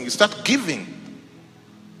investing. You start giving.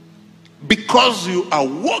 Because you are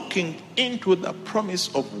walking into the promise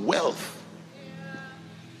of wealth.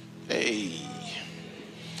 Hey.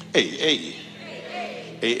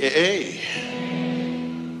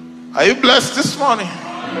 Are you blessed this morning?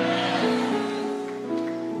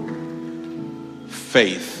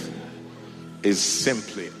 Faith is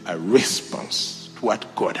simply a response to what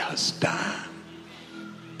God has done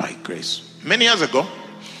by grace. Many years ago,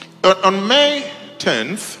 on May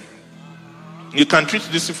 10th, you can treat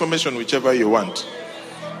this information whichever you want.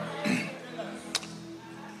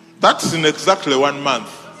 That's in exactly 1 month.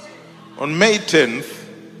 On May 10th,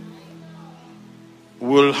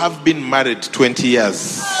 we'll have been married 20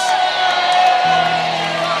 years.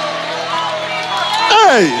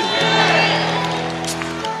 Hey!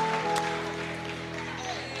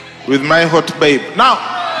 With my hot babe. Now,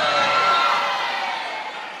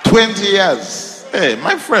 20 years. Hey,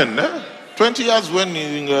 my friend, 20 years when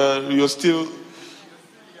you're still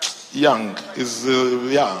young is,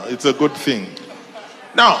 it's a good thing.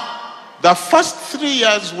 Now, the first 3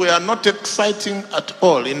 years were not exciting at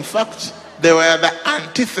all. In fact, they were the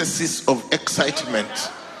antithesis of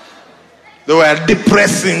excitement. They were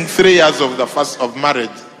depressing 3 years of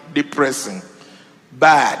marriage. Depressing.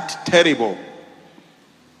 Bad. Terrible.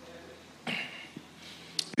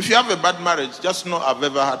 If you have a bad marriage, just know I've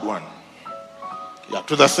ever had one. Yeah,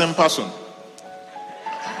 to the same person.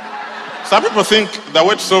 Some people think the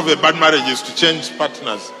way to solve a bad marriage is to change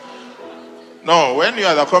partners. No, when you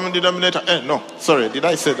are the common denominator, no, sorry, did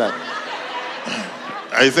I say that?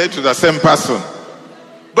 I said to the same person.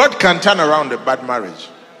 God can turn around a bad marriage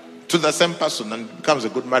to the same person and it becomes a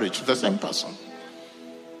good marriage to the same person.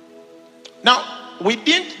 Now, we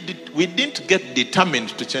didn't get determined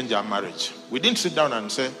to change our marriage. We didn't sit down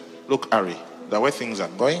and say, look, Ari, the way things are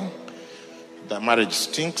going, the marriage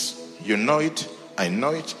stinks. You know it. I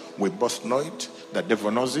know it. We both know it. The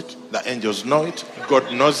devil knows it. The angels know it.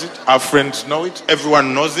 God knows it. Our friends know it.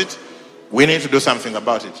 Everyone knows it. We need to do something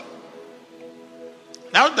about it.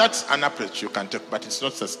 Now that's an approach you can take, but it's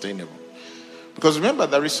not sustainable. Because remember,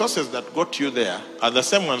 the resources that got you there are the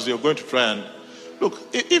same ones you're going to try and... Look,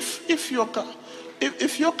 if your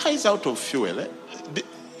car is out of fuel,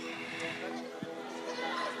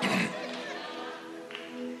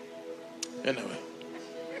 anyway,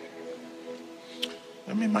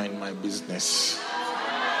 let me mind my business.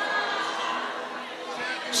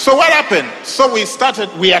 So what happened? So we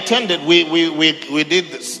attended, we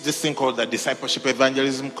did this thing called the Discipleship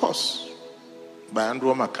Evangelism course by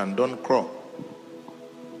Andrew and Don Crow.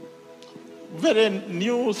 Very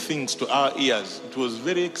new things to our ears. It was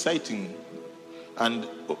very exciting and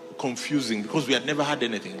confusing because we had never had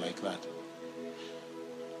anything like that.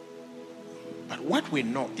 But what we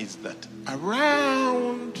know is that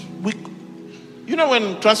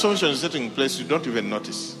when transformation is taking place, you don't even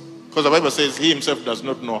notice. Because the Bible says he himself does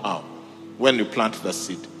not know how. when you plant the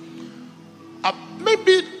seed.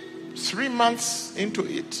 Maybe 3 months into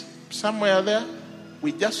it, somewhere there,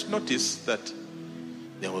 we just noticed that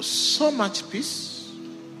there was so much peace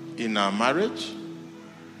in our marriage.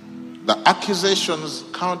 The accusations,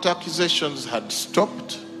 counter-accusations had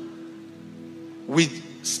stopped. We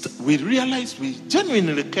realized we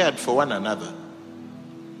genuinely cared for one another.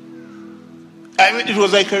 I mean, it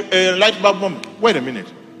was like a light bulb moment. Wait a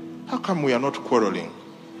minute. How come we are not quarreling?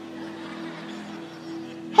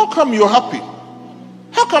 How come you're happy?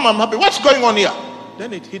 How come I'm happy? What's going on here?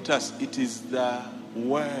 Then it hit us. It is the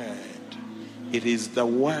word. It is the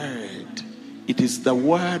word. It is the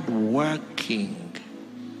word working.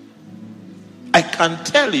 I can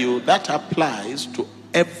tell you that applies to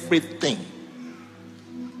everything.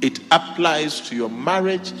 It applies to your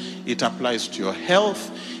marriage. It applies to your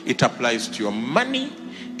health. It applies to your money.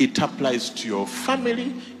 It applies to your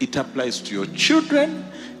family. It applies to your children.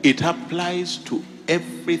 It applies to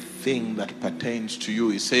everything that pertains to you.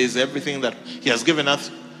 He says everything that he has given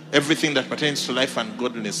us, everything that pertains to life and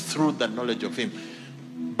godliness through the knowledge of him,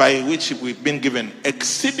 by which we've been given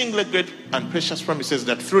exceedingly great and precious promises,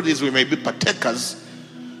 that through this we may be partakers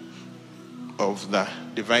of the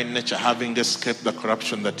divine nature, having escaped the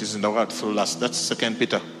corruption that is in the world through lust. That's 2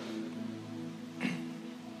 Peter.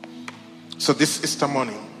 So this Easter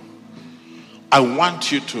morning, I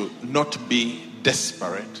want you to not be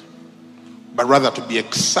desperate, but rather to be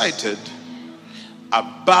excited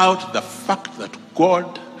about the fact that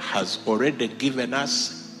God has already given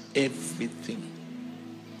us everything.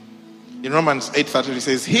 In Romans 8:30 he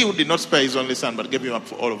says, he who did not spare his only son but gave him up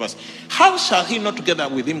for all of us, how shall he not together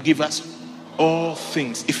with him give us all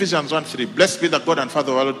things? Ephesians 1:3, blessed be the God and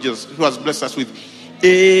Father of our Lord Jesus, who has blessed us with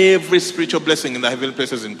every spiritual blessing in the heavenly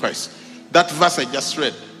places in Christ. That verse I just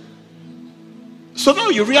read. So now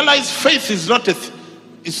you realize faith is not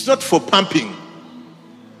it's not for pumping.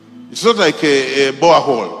 It's not like a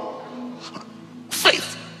borehole.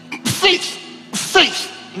 Faith.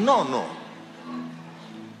 No.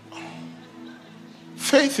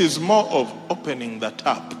 Faith is more of opening the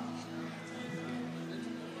tap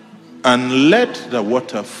and let the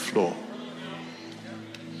water flow.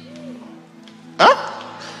 Huh?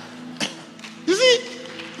 You see?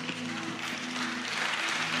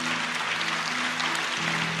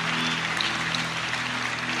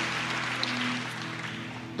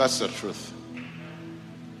 That's the truth.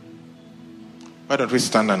 Why don't we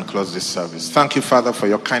stand and close this service? Thank you, Father, for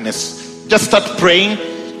your kindness. Just start praying.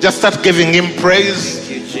 Just start giving him praise.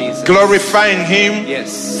 Glorifying him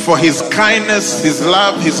for his kindness, his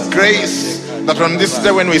love, his grace. That on this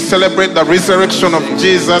day when we celebrate the resurrection of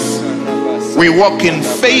Jesus, we walk in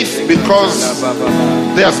faith because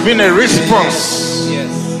there has been a response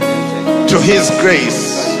to his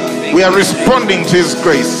grace. We are responding to his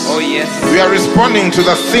grace. We are responding to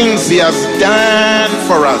the things he has done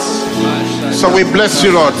for us. So we bless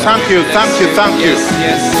you, Lord. Thank you.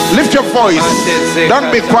 Lift your voice. Don't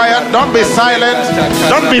be quiet. Don't be silent.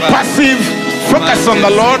 Don't be passive. Focus on the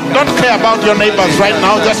Lord. Don't care about your neighbors right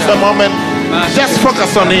now. Just a moment. Just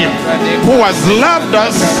focus on him, who has loved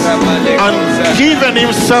us and given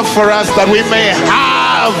himself for us, that we may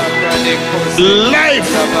have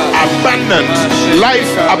life abundant.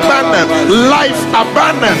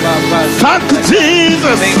 Thank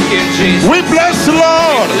Jesus. We bless the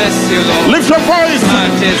Lord. Lift your voice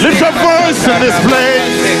in this place.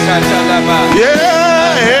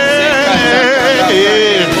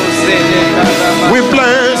 We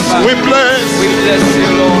bless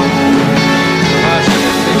you, Lord.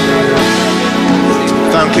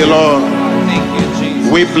 Thank you, Lord. Thank you,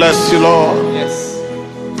 Jesus. We bless you, Lord. Yes.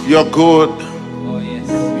 You're good. Oh,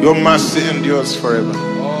 yes. Your mercy endures forever.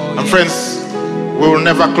 And friends, we will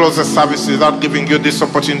never close the service without giving you this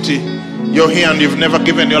opportunity. You're here and you've never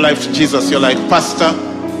given your life to Jesus. You're like, Pastor,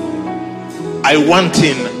 I want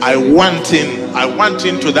in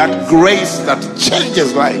to that grace that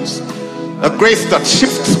changes lives, a grace that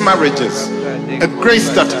shifts marriages, a grace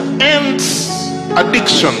that ends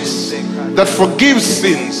addictions, that forgives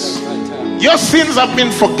sins. Your sins have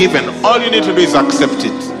been forgiven. All you need to do is accept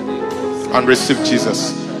it and receive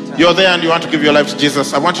Jesus. You're there and you want to give your life to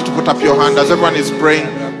Jesus. I want you to put up your hand as everyone is praying.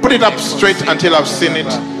 Put it up straight until I've seen it,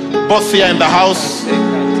 both here in the house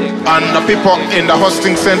and the people in the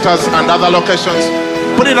hosting centers and other locations.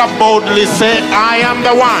 Put it up boldly. Say, I am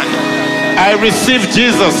the one. I receive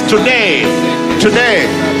Jesus today.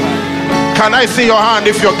 Can I see your hand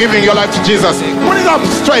if you're giving your life to Jesus? Put it up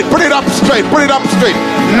straight.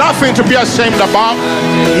 Nothing to be ashamed about.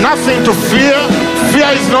 Nothing to fear. Fear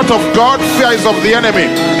is not of God. Fear is of the enemy.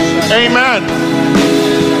 Amen.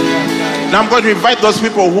 Now I'm going to invite those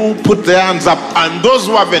people who put their hands up and those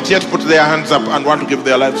who haven't yet put their hands up and want to give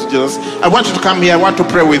their lives to Jesus. I want you to come here. I want to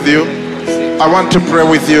pray with you. I want to pray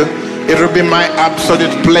with you. It will be my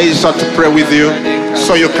absolute pleasure to pray with you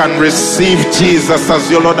so you can receive Jesus as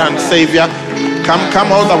your Lord and Savior.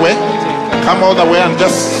 Come all the way. Come all the way and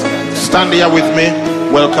just stand here with me.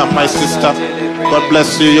 Welcome, my sister. God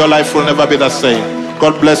bless you. Your life will never be the same.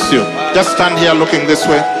 God bless you. Just stand here looking this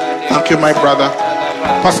way. Thank you, my brother.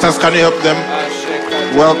 Pastors, can you help them?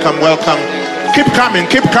 Welcome, welcome. Keep coming,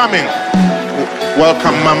 keep coming.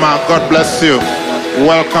 Welcome, Mama. God bless you.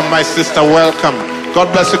 Welcome, my sister. Welcome.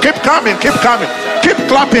 God bless you. Keep coming, keep coming. Keep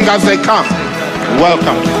clapping as they come.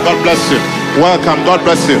 Welcome. God bless you. Welcome. God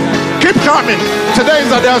bless you. Keep coming. Today is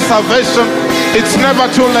the day of salvation. It's never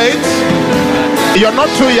too late. You're not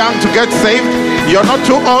too young to get saved. You're not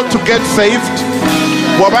too old to get saved.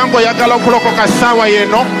 Wabango yagala okulokoka sawa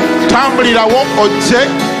yeno tambulirawo ojje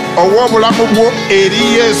ow'obulamu bwo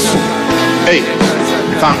eri Yesu. Hey,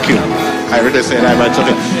 thank you. I already said that, but it's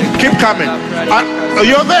okay. Keep coming.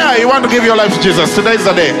 You're there. You want to give your life to Jesus. Today is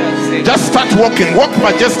the day. Just start walking. Walk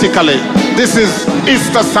majestically. This is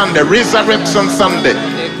Easter Sunday, Resurrection Sunday.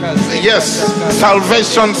 Yes,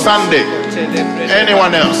 Salvation Sunday.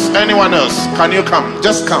 Anyone else? Anyone else? Can you come?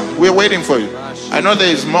 Just come. We're waiting for you. I know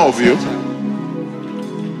there is more of you.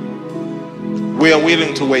 We are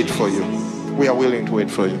willing to wait for you. We are willing to wait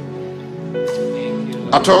for you.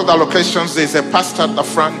 At all the locations, there's a pastor at the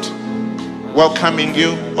front welcoming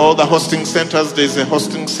you. All the hosting centers, there's a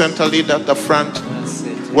hosting center leader at the front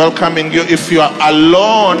welcoming you. If you are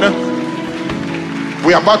alone,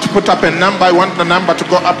 we are about to put up a number. I want the number to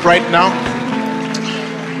go up right now.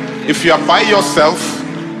 If you are by yourself,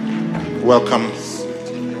 welcome.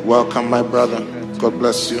 Welcome, my brother. God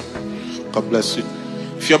bless you. God bless you.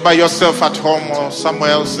 If you're by yourself at home or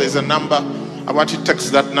somewhere else, there's a number. I want you to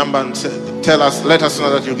text that number and tell us, let us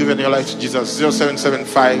know that you've given your life to Jesus.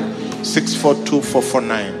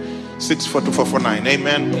 0775-642-449. 642-449.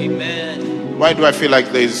 Amen. Amen. Why do I feel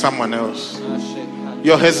like there is someone else?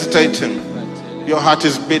 You're hesitating. Your heart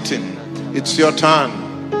is beating. It's your turn.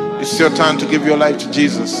 It's your turn to give your life to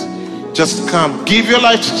Jesus. Just come. Give your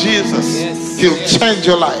life to Jesus. Yes. He'll change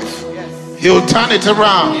your life. He'll turn it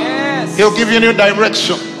around. Yes. He'll give you a new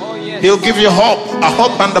direction. Oh, yes. He'll give you hope, a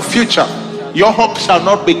hope and a future. Your hope shall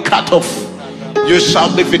not be cut off. You shall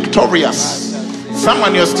be victorious.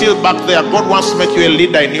 Someone, you're still back there. God wants to make you a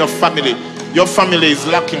leader in your family. Your family is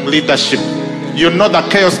lacking leadership. You know the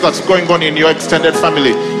chaos that's going on in your extended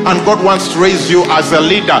family. And God wants to raise you as a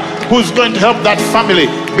leader who's going to help that family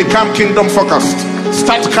become kingdom focused.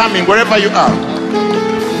 Start coming wherever you are.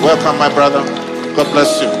 Welcome, my brother. God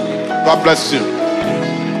bless you. God bless you.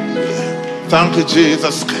 Thank you,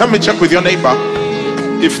 Jesus. Let me check with your neighbor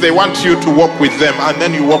if they want you to walk with them, and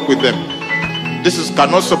then you walk with them. This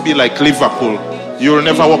can also be like Liverpool. You will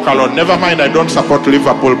never walk alone. Never mind, I don't support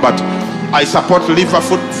Liverpool, but I support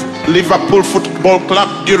Liverpool Football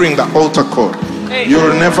Club during the altar call. You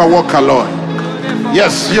will never walk alone.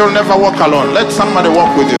 Yes, you'll never walk alone. Let somebody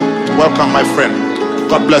walk with you. Welcome, my friend.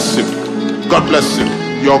 God bless you. God bless you.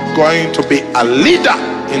 You're going to be a leader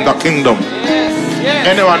in the kingdom.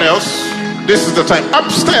 Anyone else? This is the time.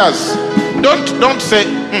 Upstairs. Don't say,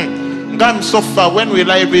 I'm so far. When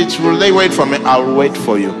will I reach? Will they wait for me? I'll wait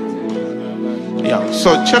for you. Yeah.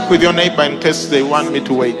 So check with your neighbor in case they want me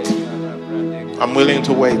to wait. I'm willing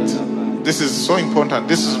to wait. This is so important.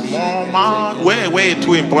 This is way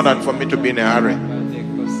too important for me to be in a hurry.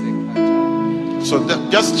 So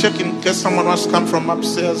just check in case someone wants to come from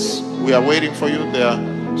upstairs. We are waiting for you. There are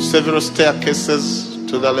several staircases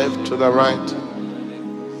to the left, to the right,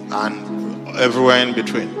 and everywhere in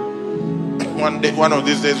between. One of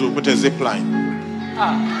these days, we'll put a zip line.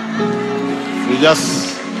 We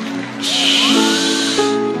just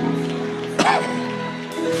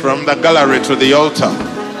from the gallery to the altar.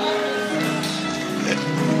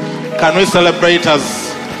 Can we celebrate as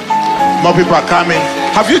more people are coming?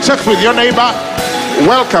 Have you checked with your neighbor?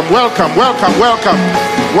 Welcome, welcome, welcome, welcome.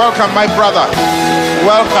 Welcome, my brother.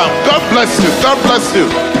 Welcome. God bless you. God bless you.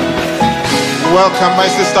 Welcome, my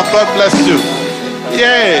sister. God bless you.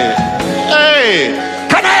 Yay. Hey.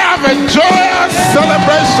 Can I have a joyous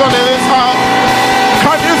celebration in this house?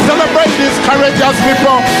 Can you celebrate these courageous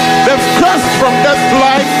people? They've crossed from death to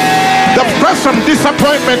life. They've crossed from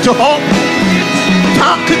disappointment to hope.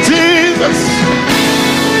 Thank you, Jesus.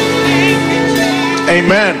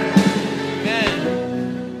 Amen.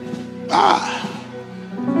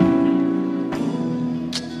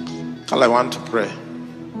 I want to pray.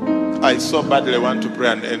 I so badly want to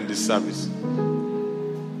pray and end this service.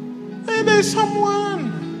 Hey, there's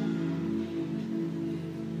someone.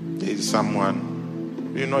 There's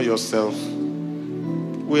someone. You know yourself.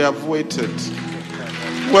 We have waited.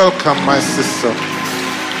 Welcome, my sister.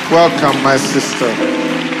 Welcome, my sister.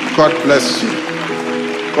 God bless you.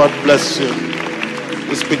 God bless you.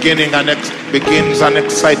 It's begins an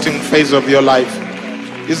exciting phase of your life.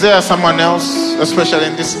 Is there someone else, especially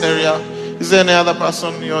in this area? Is there any other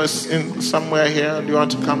person you're in somewhere here and you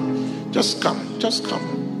want to come? Just come. Just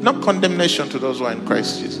come. No condemnation to those who are in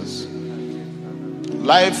Christ Jesus.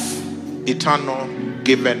 Life eternal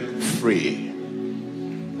given free.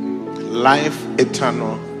 Life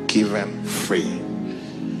eternal given free.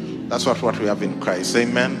 That's what we have in Christ.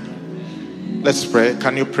 Amen. Let's pray.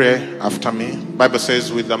 Can you pray after me? Bible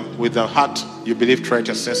says with the heart you believe to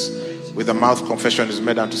righteousness, with the mouth confession is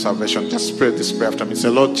made unto salvation. Just pray this prayer after me. Say,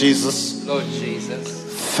 Lord Jesus. Lord Jesus.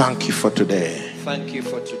 Thank you for today. Thank you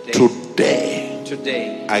for today.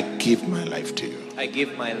 Today I give my life to you. I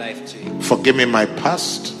give my life to you. Forgive me my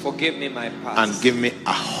past. Forgive me my past. And give me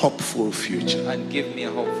a hopeful future. And give me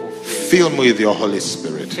a hopeful future. Fill me with your Holy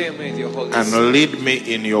Spirit. Fill me with your Holy and Spirit. Lead me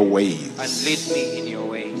in your ways. And lead me in your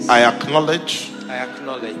ways. I acknowledge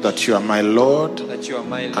that you are my Lord,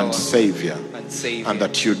 and Savior. And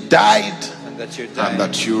that you died. And that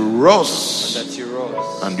you rose.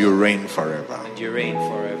 And you reign forever.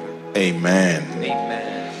 Amen.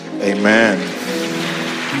 Amen.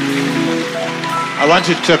 I want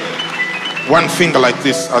you to take one finger like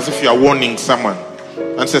this, as if you are warning someone,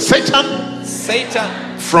 and say, Satan,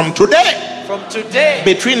 from today,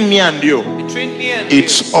 between me and you,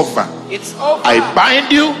 it's over. I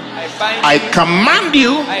bind you. I command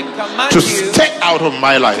you to stay out of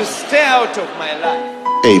my life.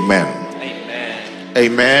 Amen.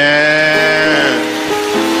 Amen.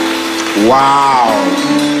 Wow.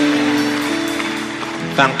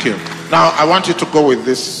 Thank you. Now I want you to go with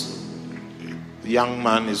this young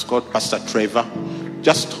man. Is called Pastor Trevor.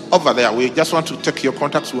 Just over there. We just want to take your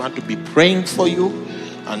contacts. We want to be praying for you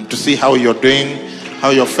and to see how you're doing, how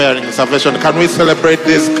you're faring in salvation. Can we celebrate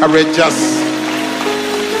this courageous?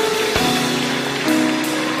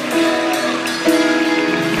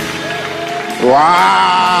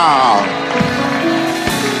 Wow.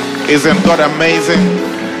 Isn't God amazing?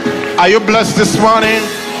 Are you blessed this morning?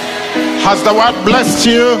 Has the word blessed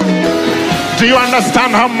you? Do you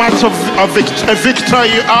understand how much of a victor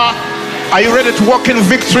you are? Are you ready to walk in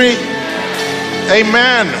victory?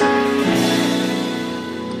 Amen.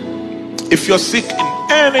 If you're sick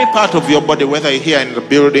in any part of your body, whether you're here in the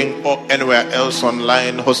building or anywhere else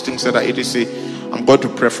online, hosting center, etc., I'm going to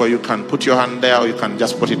pray for you. You can put your hand there, or you can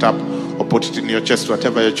just put it up or put it in your chest,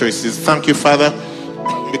 whatever your choice is. Thank you, Father,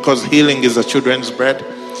 because healing is the children's bread,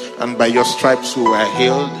 and by your stripes we were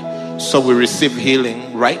healed. So we receive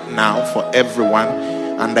healing right now for everyone,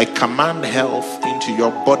 and I command health into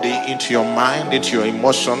your body, into your mind, into your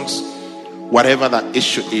emotions, whatever that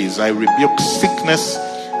issue is. I rebuke sickness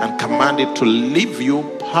and command it to leave you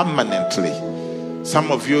permanently.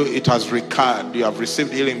 Some of you, it has recurred. You have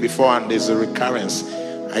received healing before and there's a recurrence.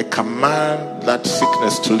 I command that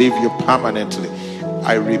sickness to leave you permanently.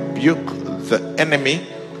 I rebuke the enemy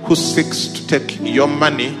who seeks to take your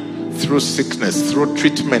money through sickness, through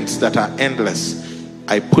treatments that are endless.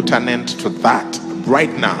 I put an end to that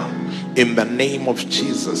right now in the name of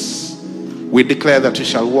Jesus. We declare that you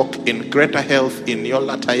shall walk in greater health in your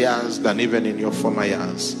latter years than even in your former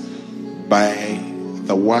years, by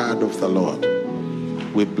the word of the Lord.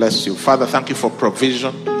 We bless you. Father, thank you for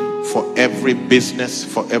provision for every business,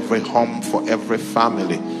 for every home, for every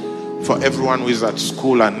family, for everyone who is at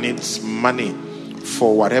school and needs money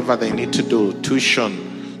for whatever they need to do,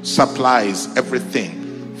 tuition, supplies,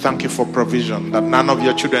 everything. Thank you for provision, that none of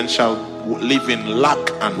your children shall live in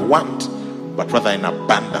lack and want, but rather in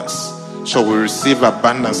abundance. So we receive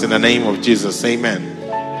abundance in the name of Jesus. Amen.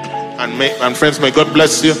 And friends, may God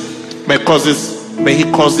bless you. May he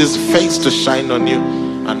cause his face to shine on you,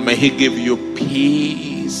 and may he give you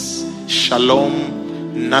peace,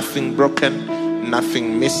 shalom, nothing broken,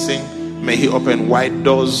 nothing missing. May he open wide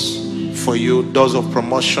doors for you, doors of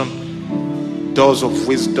promotion, doors of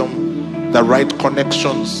wisdom, the right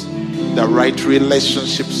connections, the right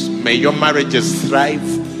relationships. May your marriages thrive.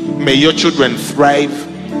 May your children thrive.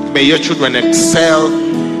 May your children excel.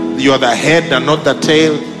 You are the head and not the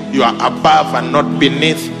tail. You are above and not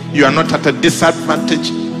beneath. You are not at a disadvantage.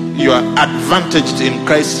 You are advantaged in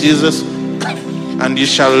Christ Jesus. And you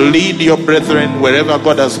shall lead your brethren wherever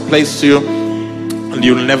God has placed you, and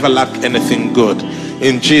you'll never lack anything good.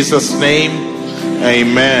 In Jesus' name,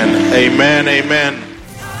 amen. Amen. Amen.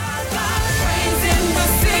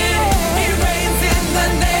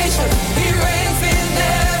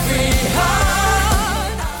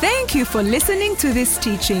 Thank you for listening to this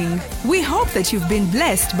teaching. We hope that you've been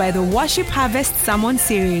blessed by the Worship Harvest Sermon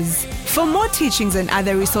Series. For more teachings and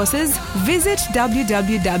other resources, visit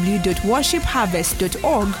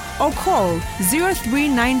www.worshipharvest.org or call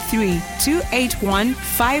 0393 281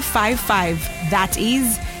 555. That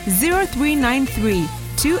is 0393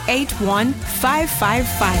 281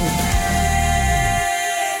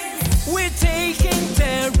 555. We're taking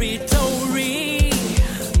territory.